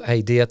was no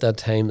idea at that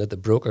time that the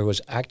broker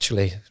was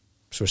actually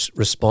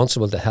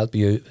responsible to help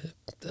you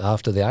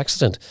after the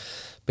accident,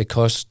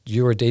 because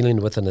you were dealing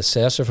with an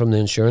assessor from the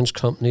insurance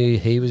company,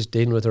 he was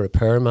dealing with a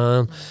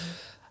repairman,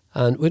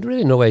 and we'd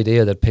really no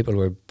idea that people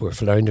were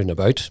floundering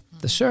about.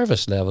 The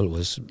service level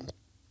was,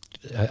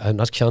 I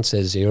can't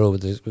say zero,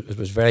 but it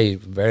was very,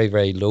 very,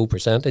 very low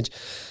percentage.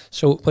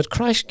 So what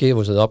Crash gave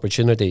us an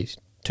opportunity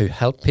to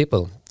help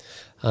people.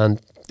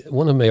 And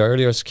one of my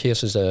earliest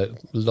cases I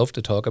love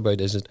to talk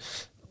about is that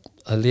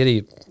a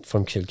lady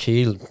from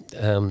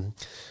Kilkeel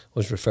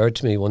was referred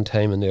to me one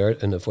time in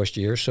the first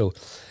year or so,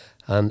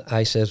 and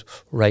I said,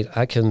 right,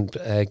 I can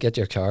get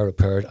your car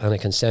repaired and I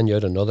can send you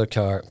out another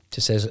car.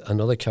 She says,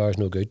 another car is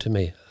no good to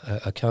me.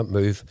 I can't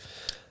move.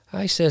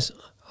 I says,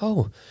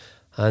 oh.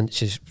 And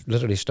she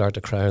literally started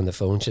to cry on the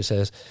phone. She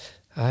says,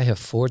 I have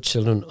 4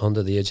 children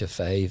under the age of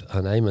 5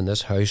 and I'm in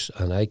this house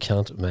and I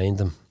can't mind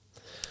them.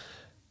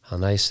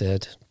 And I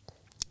said,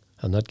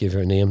 I'll not give her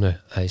a name now.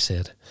 I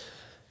said,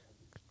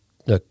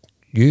 look,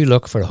 you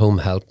look for home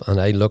help and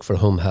I look for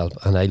home help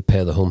and I'll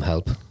pay the home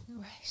help.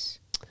 Right.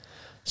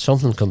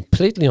 Something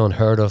completely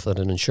unheard of that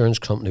an insurance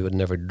company would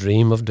never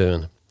dream of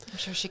doing. I'm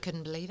sure she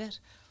couldn't believe it,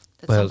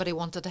 that somebody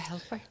wanted to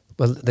help her.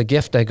 Well, the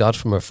gift I got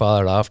from her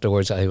father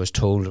afterwards, I was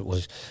told,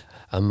 was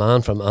a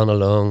man from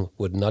Annalong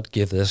would not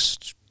give this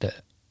to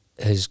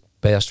his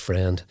best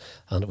friend,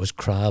 and it was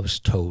crab's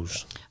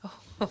toes.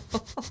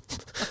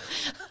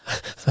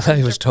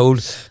 I was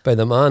told by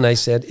the man, I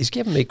said, he's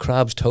giving me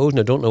crab's toes and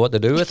I don't know what to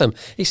do with them.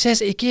 He says,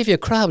 he gave you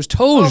crab's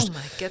toes. Oh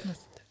my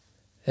goodness.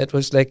 It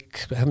was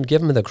like having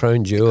given me the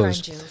crown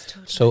jewels.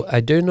 Totally. So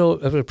I do know,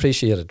 I would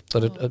appreciate it,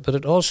 but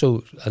it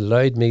also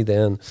allowed me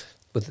then,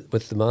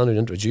 with the man who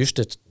introduced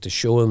it, to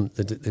show him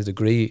the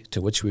degree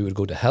to which we would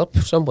go to help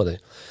somebody.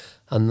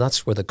 And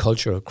that's where the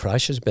culture of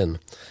crash has been.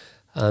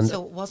 And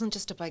so it wasn't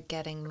just about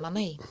getting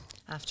money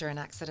after an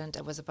accident,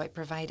 it was about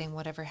providing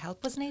whatever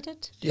help was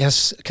needed?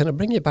 yes, can I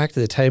bring you back to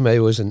the time I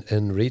was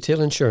in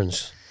retail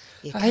insurance?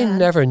 You I can.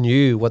 never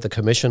knew what the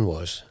commission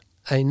was.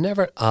 I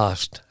never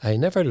asked. I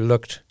never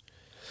looked.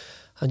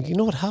 And you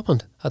know what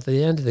happened? At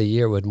the end of the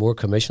year, we had more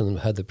commission than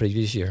we had the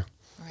previous year.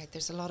 Right,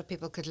 there's a lot of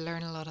people could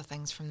learn a lot of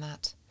things from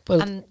that.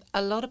 Well, and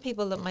a lot of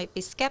people that might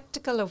be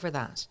sceptical over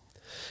that.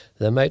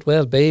 There might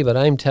well be, but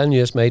I'm telling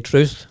you it's my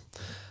truth.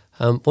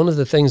 One of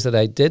the things that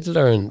I did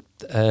learn,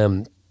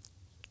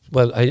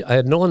 well, I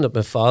had known that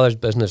my father's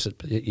business,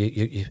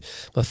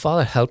 my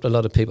father helped a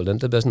lot of people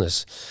into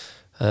business.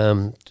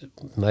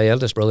 My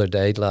eldest brother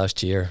died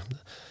last year,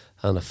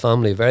 and a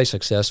family, very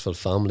successful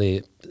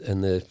family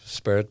in the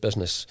spirit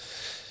business,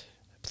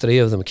 3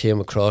 of them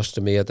came across to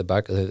me at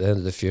the end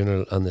of the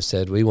funeral and they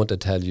said, we want to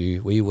tell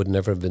you, we would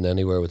never have been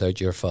anywhere without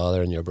your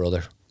father and your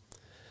brother.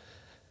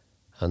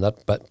 And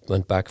that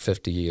went back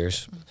 50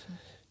 years. Mm-hmm.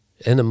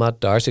 In a Matt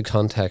Darcy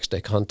context,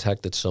 I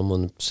contacted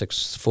someone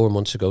 4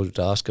 months ago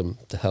to ask him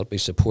to help me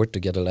support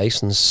to get a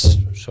license.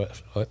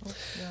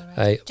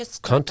 I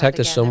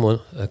contacted someone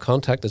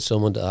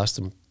to ask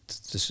them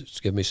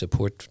to give me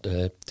support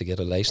to get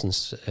a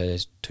license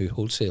to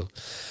wholesale.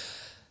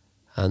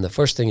 And the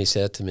first thing he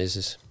said to me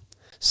is,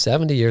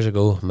 70 years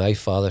ago, my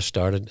father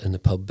started in the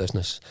pub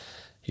business.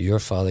 Your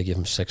father gave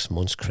him 6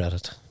 months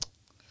credit.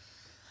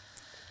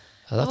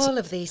 All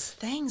of these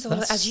things,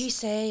 as you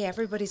say,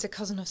 everybody's a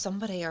cousin of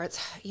somebody, or it's,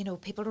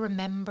 people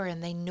remember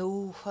and they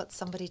know what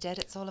somebody did.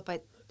 It's all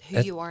about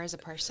who you are as a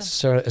person.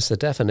 Sarah, it's the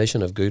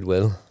definition of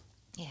goodwill.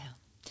 Yeah.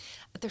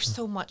 There's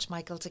so much,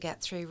 Michael, to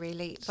get through,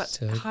 really. But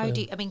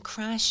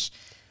Crash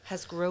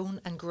has grown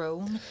and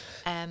grown.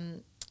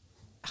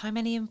 How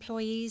many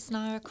employees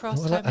now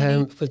across? How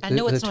many? I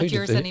know it's not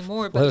yours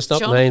anymore, but it's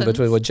not mine. But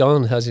what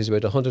John has is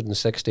about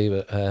 160.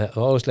 But I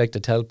always like to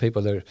tell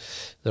people there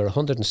are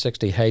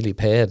 160 highly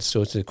paid,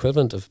 so it's the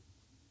equivalent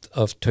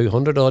of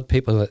 200 odd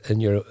people in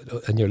your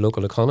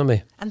local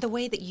economy. And the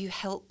way that you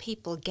help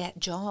people get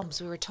jobs,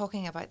 we were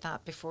talking about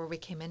that before we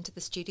came into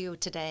the studio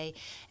today.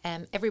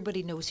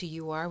 Everybody knows who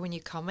you are when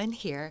you come in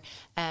here.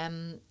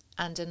 And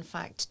in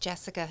fact,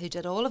 Jessica, who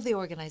did all of the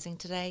organising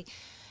today,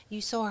 you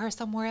saw her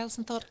somewhere else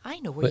and thought, I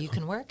know where you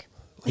can work.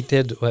 I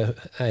did. Well,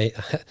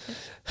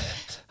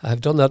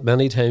 I've done that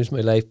many times in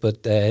my life,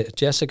 but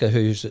Jessica,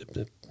 who's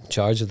in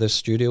charge of this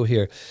studio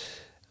here,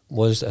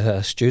 was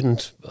a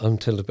student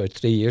until about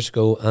 3 years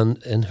ago,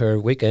 and in her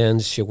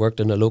weekends she worked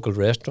in a local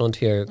restaurant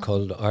here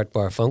called Art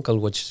Bar Funkel,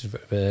 which is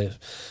a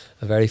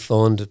very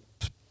fond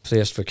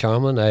place for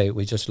Carmen.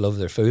 We just love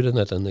their food in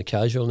it and the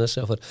casualness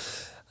of it.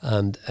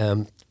 And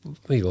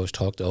we always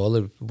talk to all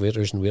the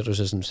waiters and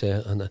waitresses and say,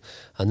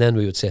 and then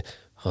we would say,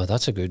 oh,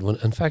 that's a good one.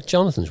 In fact,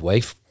 Jonathan's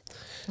wife,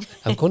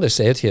 I'm going to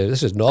say it here,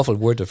 this is an awful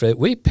word to phrase,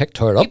 we picked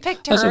her up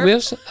as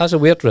a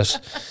waitress.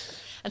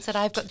 And said,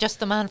 I've got just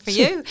the man for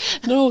you.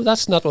 No,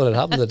 that's not what had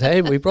happened at the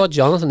time. We brought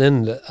Jonathan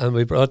in, and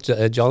we brought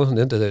Jonathan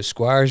into the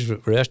Squire's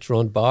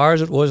restaurant,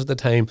 bars it was at the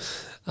time,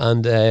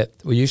 and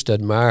we used to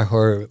admire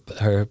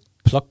her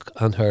pluck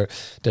and her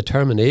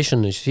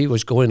determination, and she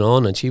was going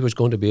on and she was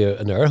going to be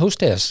an air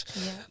hostess.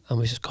 Yeah. And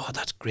we said, God,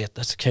 that's great,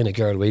 that's the kind of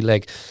girl we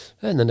like.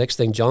 And the next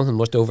thing, Jonathan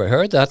must have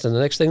overheard that, and the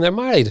next thing they're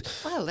married.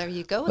 Well, there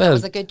you go. That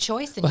was a good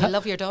choice, and you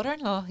love your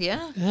daughter-in-law.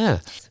 Yeah.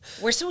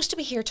 We're supposed to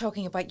be here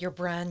talking about your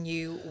brand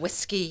new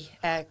whiskey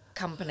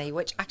company,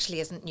 which actually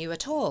isn't new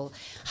at all.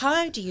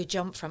 How do you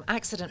jump from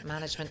accident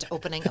management to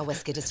opening a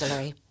whiskey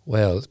distillery?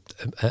 Well,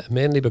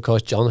 mainly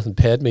because Jonathan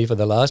paid me for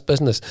the last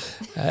business.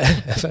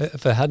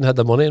 If I hadn't had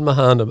the money in my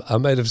hand, I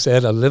might have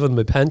said I'll live on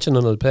my pension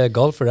and I'll play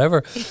golf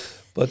forever.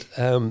 But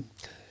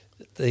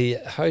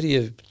how do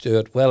you do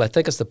it? Well, I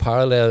think it's the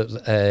parallel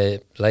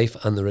life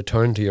and the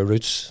return to your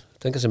roots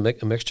think it's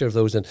a mixture of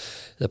those. And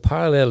the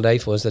parallel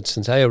life was that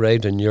since I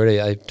arrived in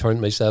Newry, I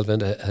turned myself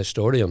into a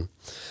historian.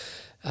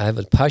 I have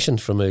a passion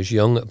from I was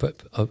young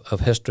of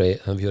history.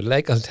 And if you'd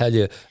like, I'll tell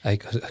you, I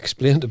could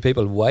explain to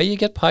people why you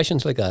get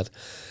passions like that.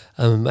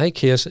 In my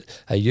case,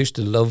 I used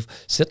to love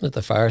sitting at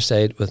the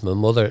fireside with my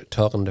mother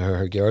talking to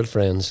her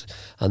girlfriends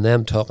and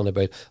them talking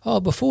about,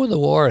 oh, before the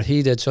war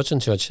he did such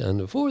and such, and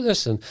before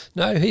this, and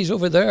now he's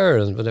over there.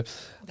 And they're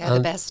the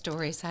best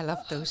stories. I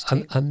love those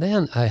too. And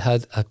then I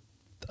had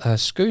a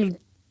school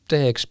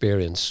day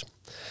experience.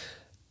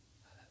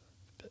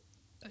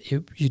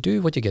 You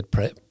do what you get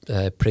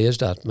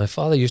praised at. My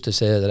father used to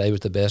say that I was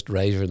the best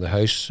riser in the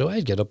house, so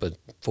I'd get up at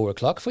 4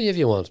 o'clock for you if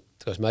you want,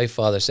 because my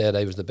father said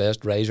I was the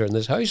best riser in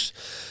this house.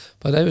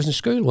 But I was in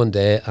school one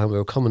day and we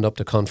were coming up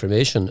to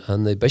confirmation,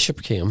 and the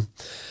bishop came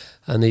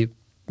and he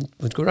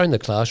would go around the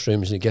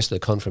classrooms, and he gets to the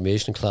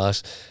confirmation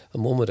class,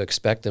 and one would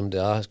expect him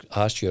to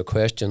ask you a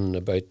question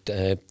about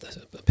a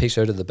piece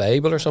out of the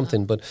Bible or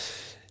something, but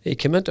he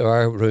came into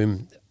our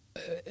room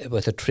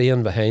with a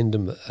train behind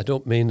him. I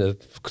don't mean a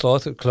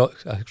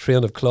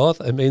train of cloth.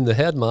 I mean the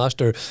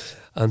headmaster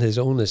and his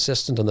own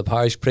assistant and the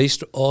parish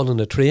priest all in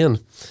a train.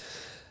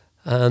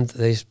 And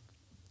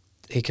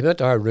he came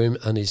into our room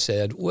and he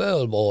said,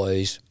 well,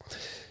 boys,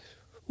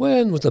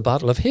 when was the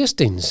Battle of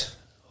Hastings?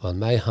 Well,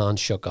 my hand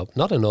shook up.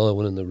 Not another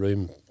one in the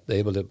room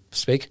able to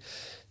speak.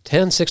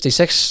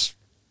 1066,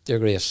 Your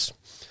Grace.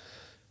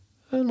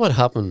 And what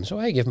happened? So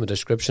I gave him a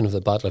description of the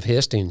Battle of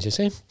Hastings, you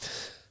see.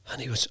 And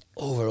he was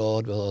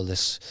overawed with all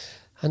this.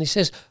 And he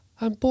says,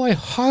 and boy,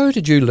 how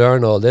did you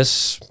learn all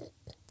this?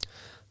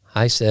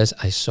 I says,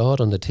 I saw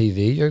it on the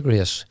TV, Your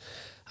Grace.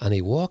 And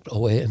he walked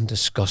away in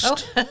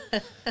disgust. Oh.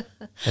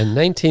 In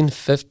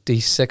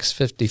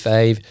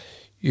 1956-55,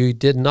 you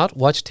did not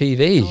watch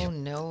TV. Oh,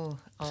 no,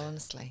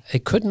 honestly. I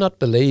could not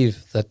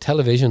believe that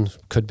television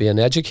could be an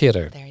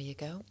educator. There you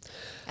go.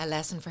 A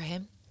lesson for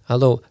him.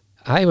 Although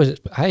I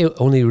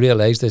only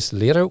realised this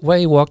later why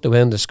he walked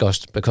away in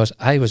disgust, because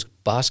I was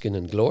basking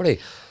in glory.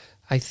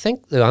 I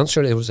think the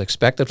answer that was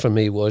expected from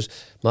me was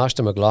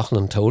Master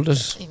McLaughlin told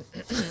us.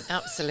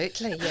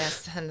 Absolutely,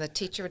 yes. And the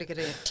teacher would have got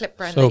a clip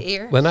round the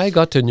ear. When I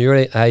got to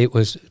Newry, I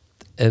was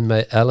in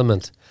my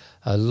element.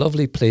 A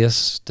lovely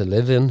place to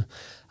live in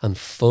and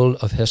full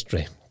of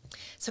history.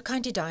 So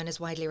County Down is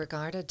widely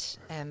regarded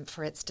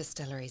for its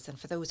distilleries. And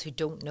for those who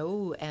don't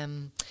know,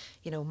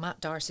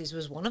 Matt Darcy's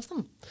was one of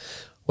them.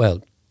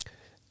 Well,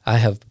 I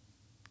have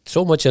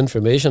so much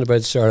information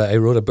about Sarah. I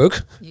wrote a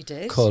book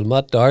called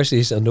Matt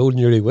Darcy's and Old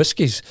Newry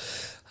Whiskies.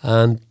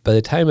 And by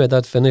the time I had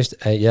that finished,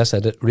 yes, I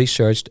had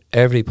researched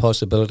every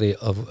possibility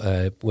of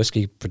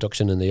whisky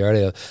production in the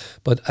area.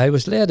 But I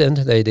was led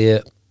into the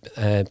idea,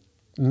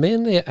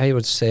 mainly I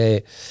would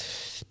say,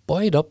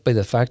 buoyed up by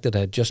the fact that I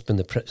had just been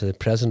the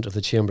president of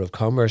the Chamber of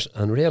Commerce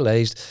and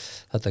realised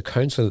that the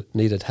council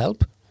needed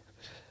help,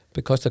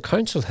 because the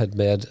council had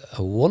made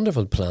a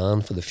wonderful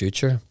plan for the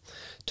future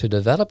to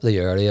develop the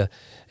area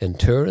in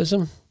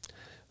tourism,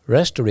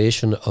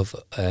 restoration of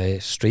a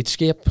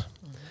streetscape,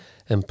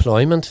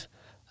 employment,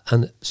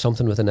 and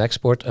something with an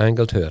export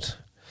angle to it.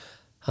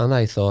 And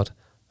I thought,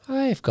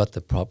 I've got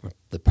the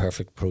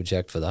perfect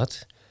project for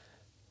that.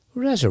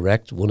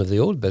 Resurrect one of the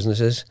old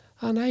businesses,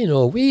 and I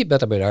know a wee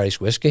bit about Irish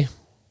whiskey.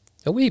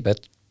 A wee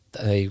bit.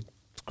 I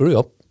grew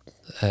up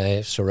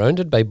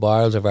surrounded by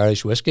barrels of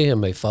Irish whiskey,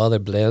 and my father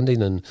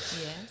blending and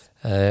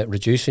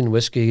reducing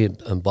whiskey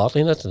and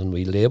bottling it, and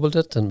we labelled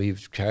it and we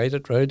carried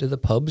it round to the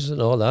pubs and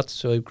all that.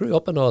 So I grew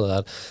up in all of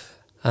that,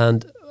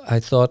 and I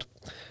thought,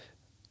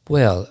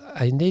 well,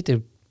 I need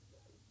to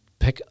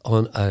pick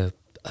on a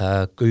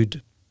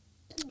good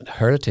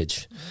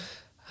heritage.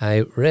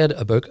 I read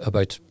a book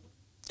about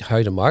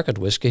how to market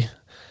whiskey,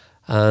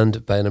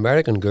 and by an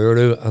American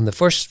guru, and the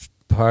first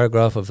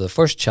paragraph of the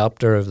first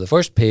chapter of the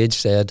first page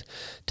said,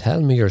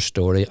 tell me your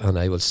story and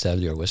I will sell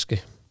your whiskey.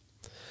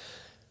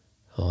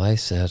 Oh, I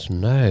said,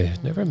 no,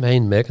 never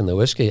mind making the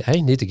whiskey.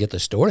 I need to get the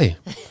story.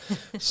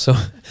 So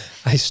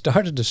I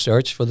started to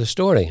search for the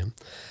story.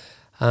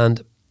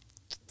 And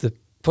the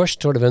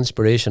first sort of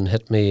inspiration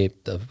hit me,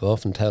 I've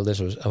often tell this,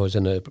 I was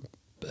in a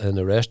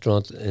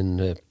restaurant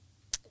in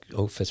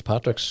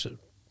Fitzpatrick's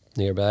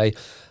nearby,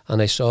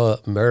 and I saw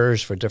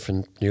mirrors for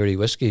different Newry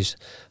whiskies,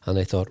 and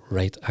I thought,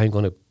 right, I'm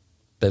going to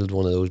build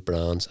one of those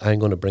brands. I'm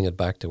going to bring it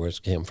back to where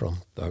it came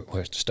from, or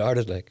where it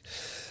started, like.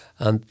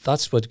 And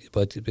that's what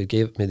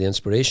gave me the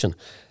inspiration.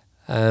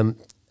 It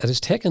has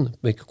taken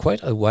me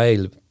quite a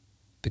while,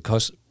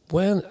 because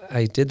when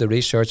I did the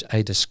research,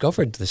 I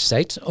discovered the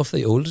site of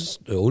the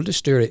old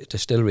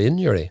distillery in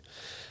Newry,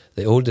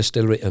 the old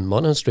distillery in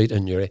Monaghan Street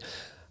in Newry,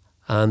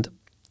 and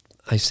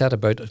I set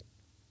about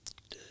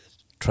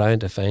trying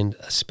to find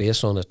a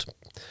space on it.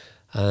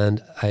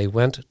 And I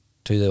went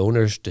to the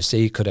owners to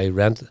see could I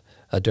rent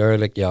a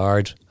derelict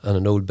yard and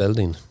an old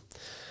building.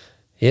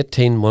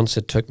 18 months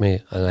it took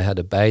me, and I had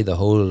to buy the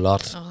whole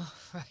lot. Oh,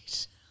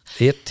 right.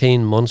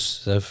 18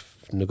 months of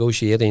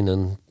negotiating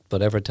and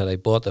whatever till I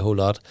bought the whole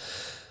lot.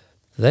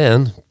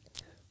 Then,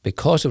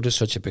 because it was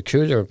such a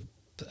peculiar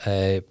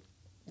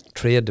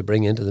trade to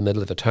bring into the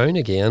middle of a town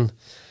again,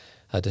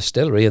 a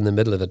distillery in the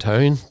middle of the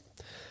town.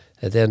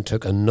 It then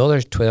took another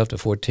 12 to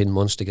 14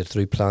 months to get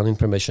through planning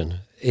permission.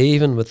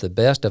 Even with the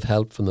best of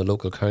help from the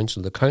local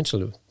council, the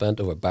council bent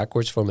over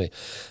backwards for me.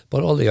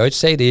 But all the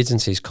outside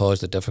agencies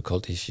caused the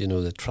difficulties,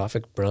 the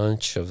traffic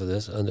branch of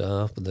this and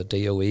the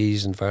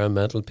DOEs,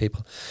 environmental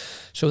people.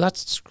 So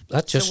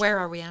So where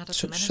are we at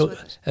the minute so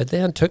with it? It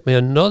then took me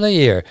another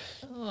year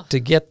to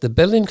get the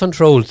building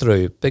control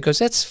through, because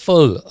it's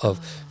full of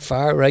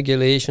fire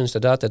regulations,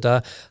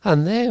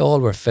 and they all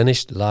were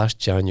finished last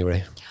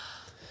January.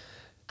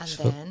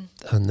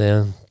 And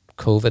then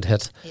COVID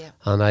hit,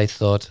 and I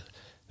thought,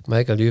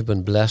 Michael, you've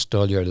been blessed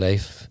all your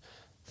life.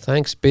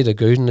 Thanks be to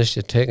goodness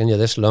it's taken you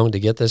this long to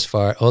get this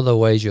far.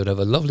 Otherwise, you'd have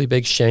a lovely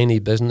big shiny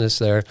business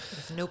there.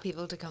 With no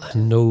people to come to.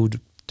 No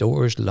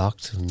doors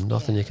locked, and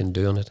nothing you can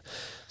do on it.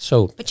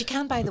 But you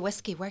can buy the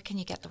whiskey. Where can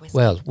you get the whiskey?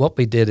 Well, what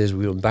we did is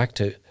we went back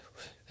to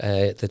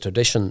the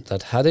tradition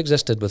that had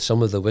existed with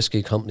some of the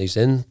whiskey companies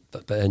in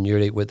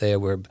Newry, where they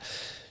were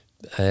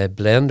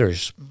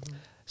blenders. Mm-hmm.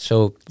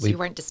 So you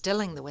weren't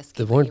distilling the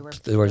whiskey.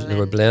 They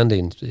were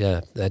blending.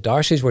 Yeah,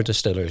 Darcy's were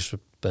distillers,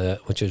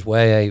 which is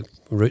why I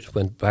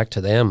went back to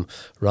them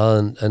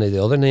rather than any of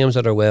the other names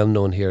that are well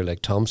known here,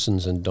 like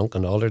Thompson's and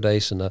Duncan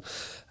Allardyce. And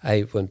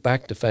I went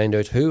back to find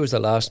out who was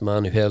the last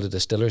man who held a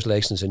distiller's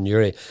license in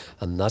Newry,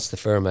 and that's the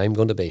firm I'm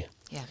going to be.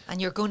 Yeah,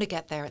 and you're going to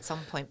get there at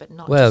some point, but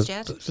not just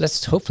yet. Well,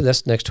 let's hope for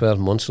this next 12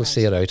 months we'll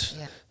see it out.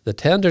 Yeah. The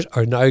tenders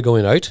are now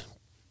going out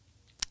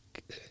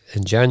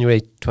in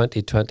January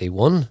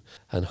 2021,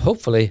 and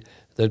hopefully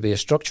there'll be a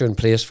structure in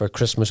place for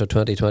Christmas of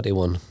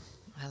 2021.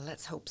 Well,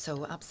 let's hope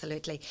so,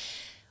 absolutely.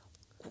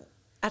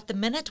 At the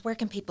minute, where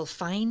can people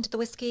find the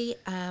whiskey,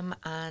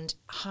 and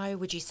how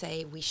would you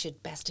say we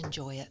should best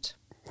enjoy it?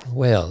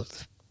 Well,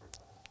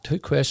 two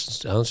questions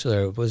to answer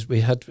there.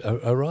 We had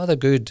a rather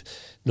good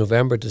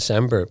November,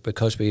 December,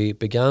 because we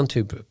began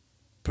to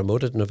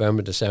promote it in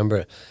November,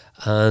 December,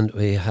 and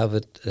we have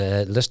it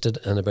listed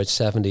in about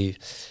 70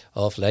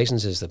 off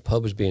licenses. The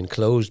pub is being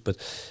closed, but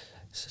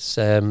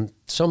some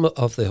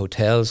of the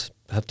hotels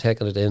have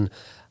taken it in,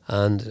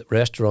 and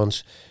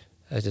restaurants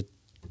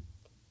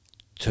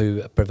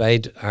to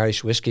provide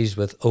Irish whiskies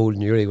with Old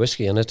Newry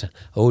whisky in it.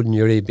 Old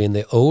Newry being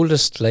the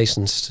oldest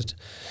licensed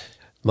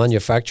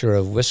manufacturer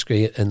of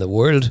whisky in the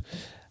world,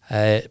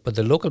 but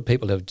the local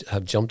people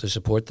have jumped to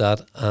support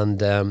that,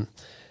 and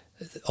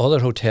other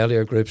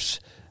hotelier groups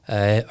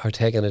are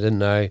taking it in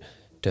now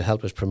to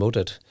help us promote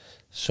it.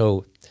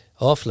 So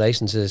off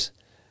licenses,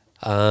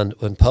 and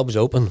when pubs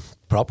open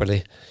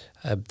properly,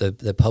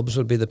 the pubs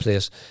will be the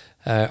place.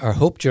 Our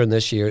hope during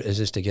this year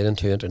is to get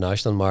into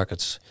international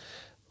markets.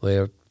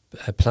 We're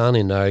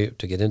planning now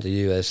to get into the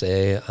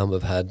USA, and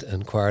we've had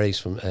inquiries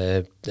from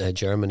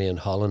Germany and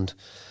Holland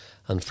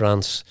and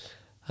France.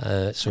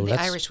 So the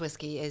Irish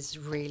whiskey is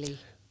really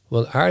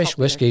Irish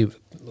popular. whiskey,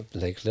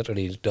 like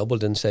literally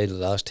doubled inside the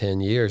last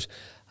 10 years.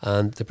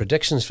 And the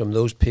predictions from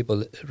those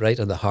people right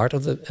in the heart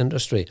of the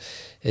industry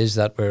is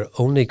that we're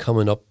only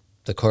coming up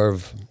the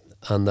curve,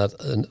 and that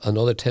in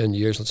another 10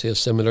 years we'll see a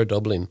similar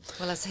doubling.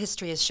 Well, as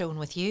history has shown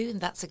with you,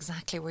 that's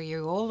exactly where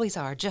you always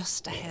are,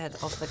 just ahead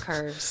of the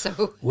curve.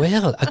 So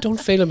well, I don't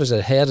feel I'm as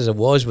ahead as I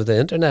was with the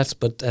internet,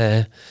 but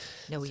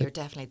no, you're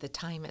definitely, the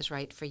time is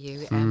right for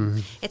you.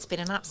 It's been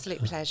an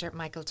absolute pleasure,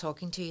 Michael,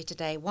 talking to you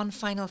today. One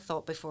final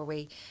thought before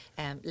we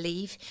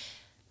leave.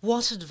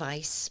 What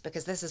advice,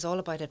 because this is all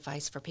about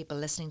advice for people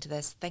listening to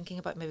this, thinking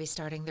about maybe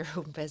starting their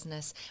own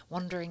business,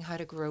 wondering how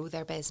to grow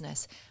their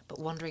business, but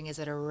wondering, is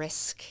it a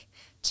risk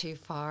too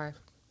far?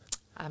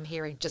 I'm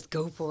hearing just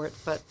go for it,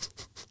 but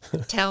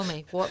tell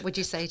me, what would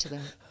you say to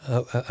them?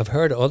 I've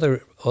heard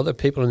other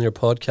people on your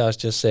podcast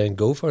just saying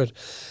go for it.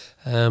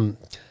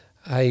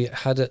 I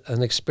had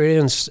an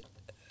experience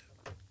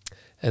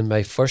in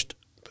my first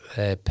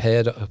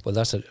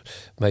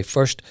my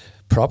first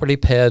properly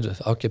paid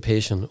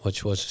occupation,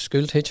 which was a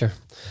school teacher.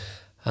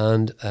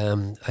 And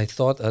I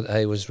thought that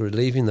I was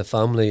relieving the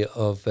family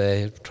of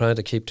trying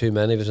to keep too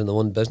many of us in the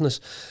one business.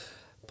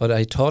 But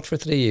I taught for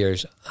 3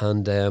 years,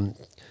 and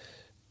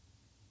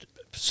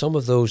some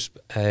of those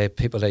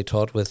people I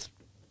taught with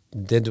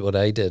did what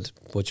I did,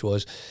 which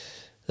was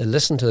they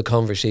listened to the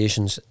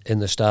conversations in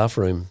the staff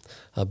room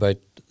about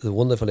the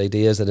wonderful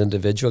ideas that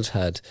individuals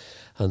had,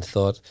 and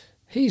thought,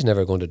 he's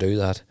never going to do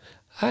that.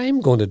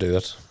 I'm going to do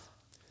it.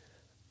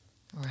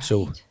 Right.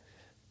 So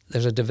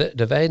there's a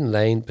dividing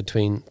line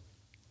between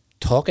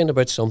talking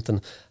about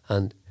something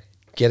and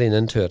getting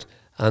into it.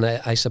 And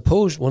I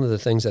suppose one of the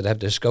things that I've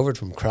discovered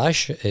from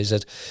Crash is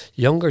that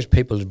younger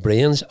people's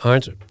brains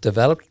aren't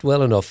developed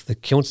well enough. They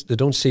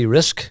don't see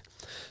risk.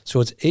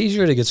 So it's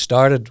easier to get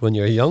started when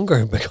you're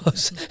younger,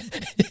 because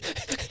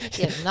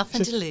you have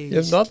nothing to lose. You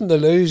have nothing to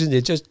lose, and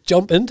you just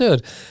jump into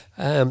it.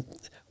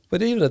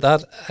 But even at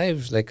that, I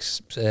was like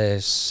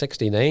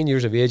 69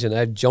 years of age, and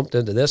I jumped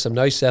into this. I'm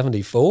now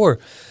 74.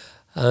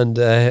 And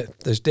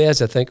there's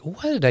days I think,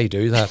 why did I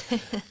do that?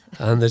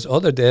 And there's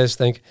other days I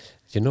think,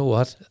 you know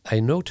what? I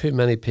know too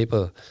many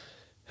people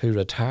who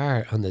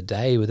retire and they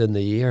die within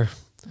the year.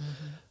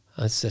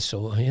 Mm-hmm. I said,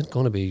 so I ain't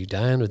going to be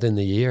dying within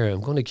the year.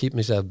 I'm going to keep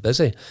myself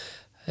busy.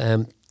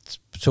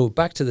 So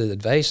back to the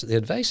advice. The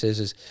advice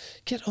is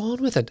get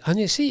on with it. And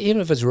you see,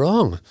 even if it's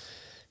wrong,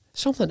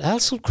 something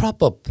else will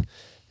crop up.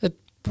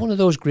 One of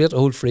those great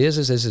old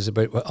phrases is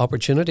about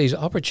opportunities.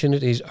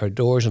 Opportunities are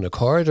doors in a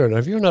corridor. And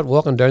if you're not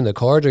walking down the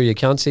corridor, you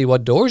can't see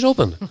what doors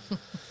open.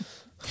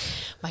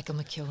 Michael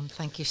Mckeown,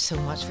 thank you so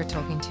much for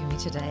talking to me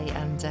today,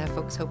 and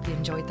folks, hope you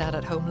enjoyed that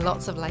at home.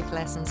 Lots of life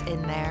lessons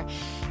in there.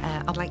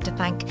 I'd like to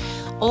thank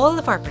all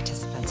of our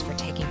participants for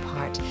taking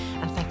part,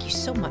 and thank you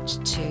so much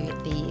to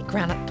the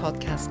Granite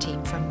podcast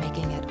team for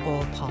making it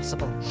all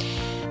possible.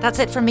 That's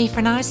it from me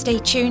for now. Stay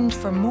tuned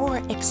for more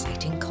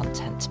exciting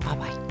content.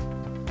 Bye-bye.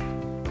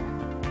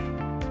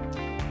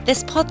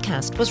 This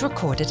podcast was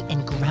recorded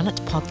in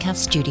Granite Podcast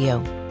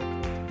Studio.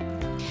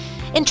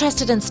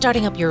 Interested in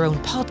starting up your own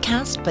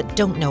podcast but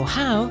don't know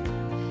how?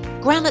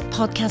 Granite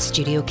Podcast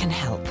Studio can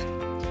help.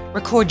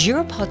 Record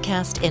your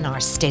podcast in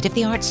our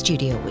state-of-the-art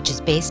studio, which is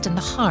based in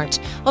the heart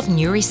of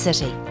Newry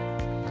City.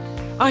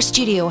 Our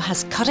studio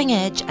has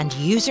cutting-edge and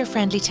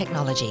user-friendly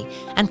technology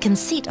and can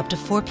seat up to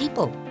 4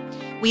 people.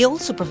 We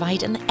also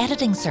provide an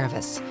editing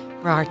service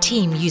for our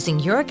team, using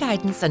your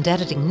guidance and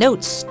editing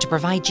notes to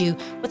provide you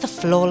with a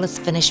flawless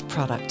finished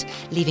product,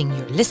 leaving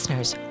your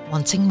listeners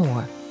wanting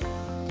more.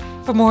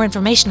 For more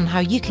information on how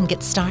you can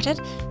get started,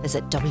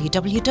 visit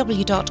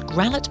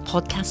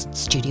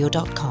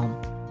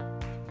www.granitepodcaststudio.com.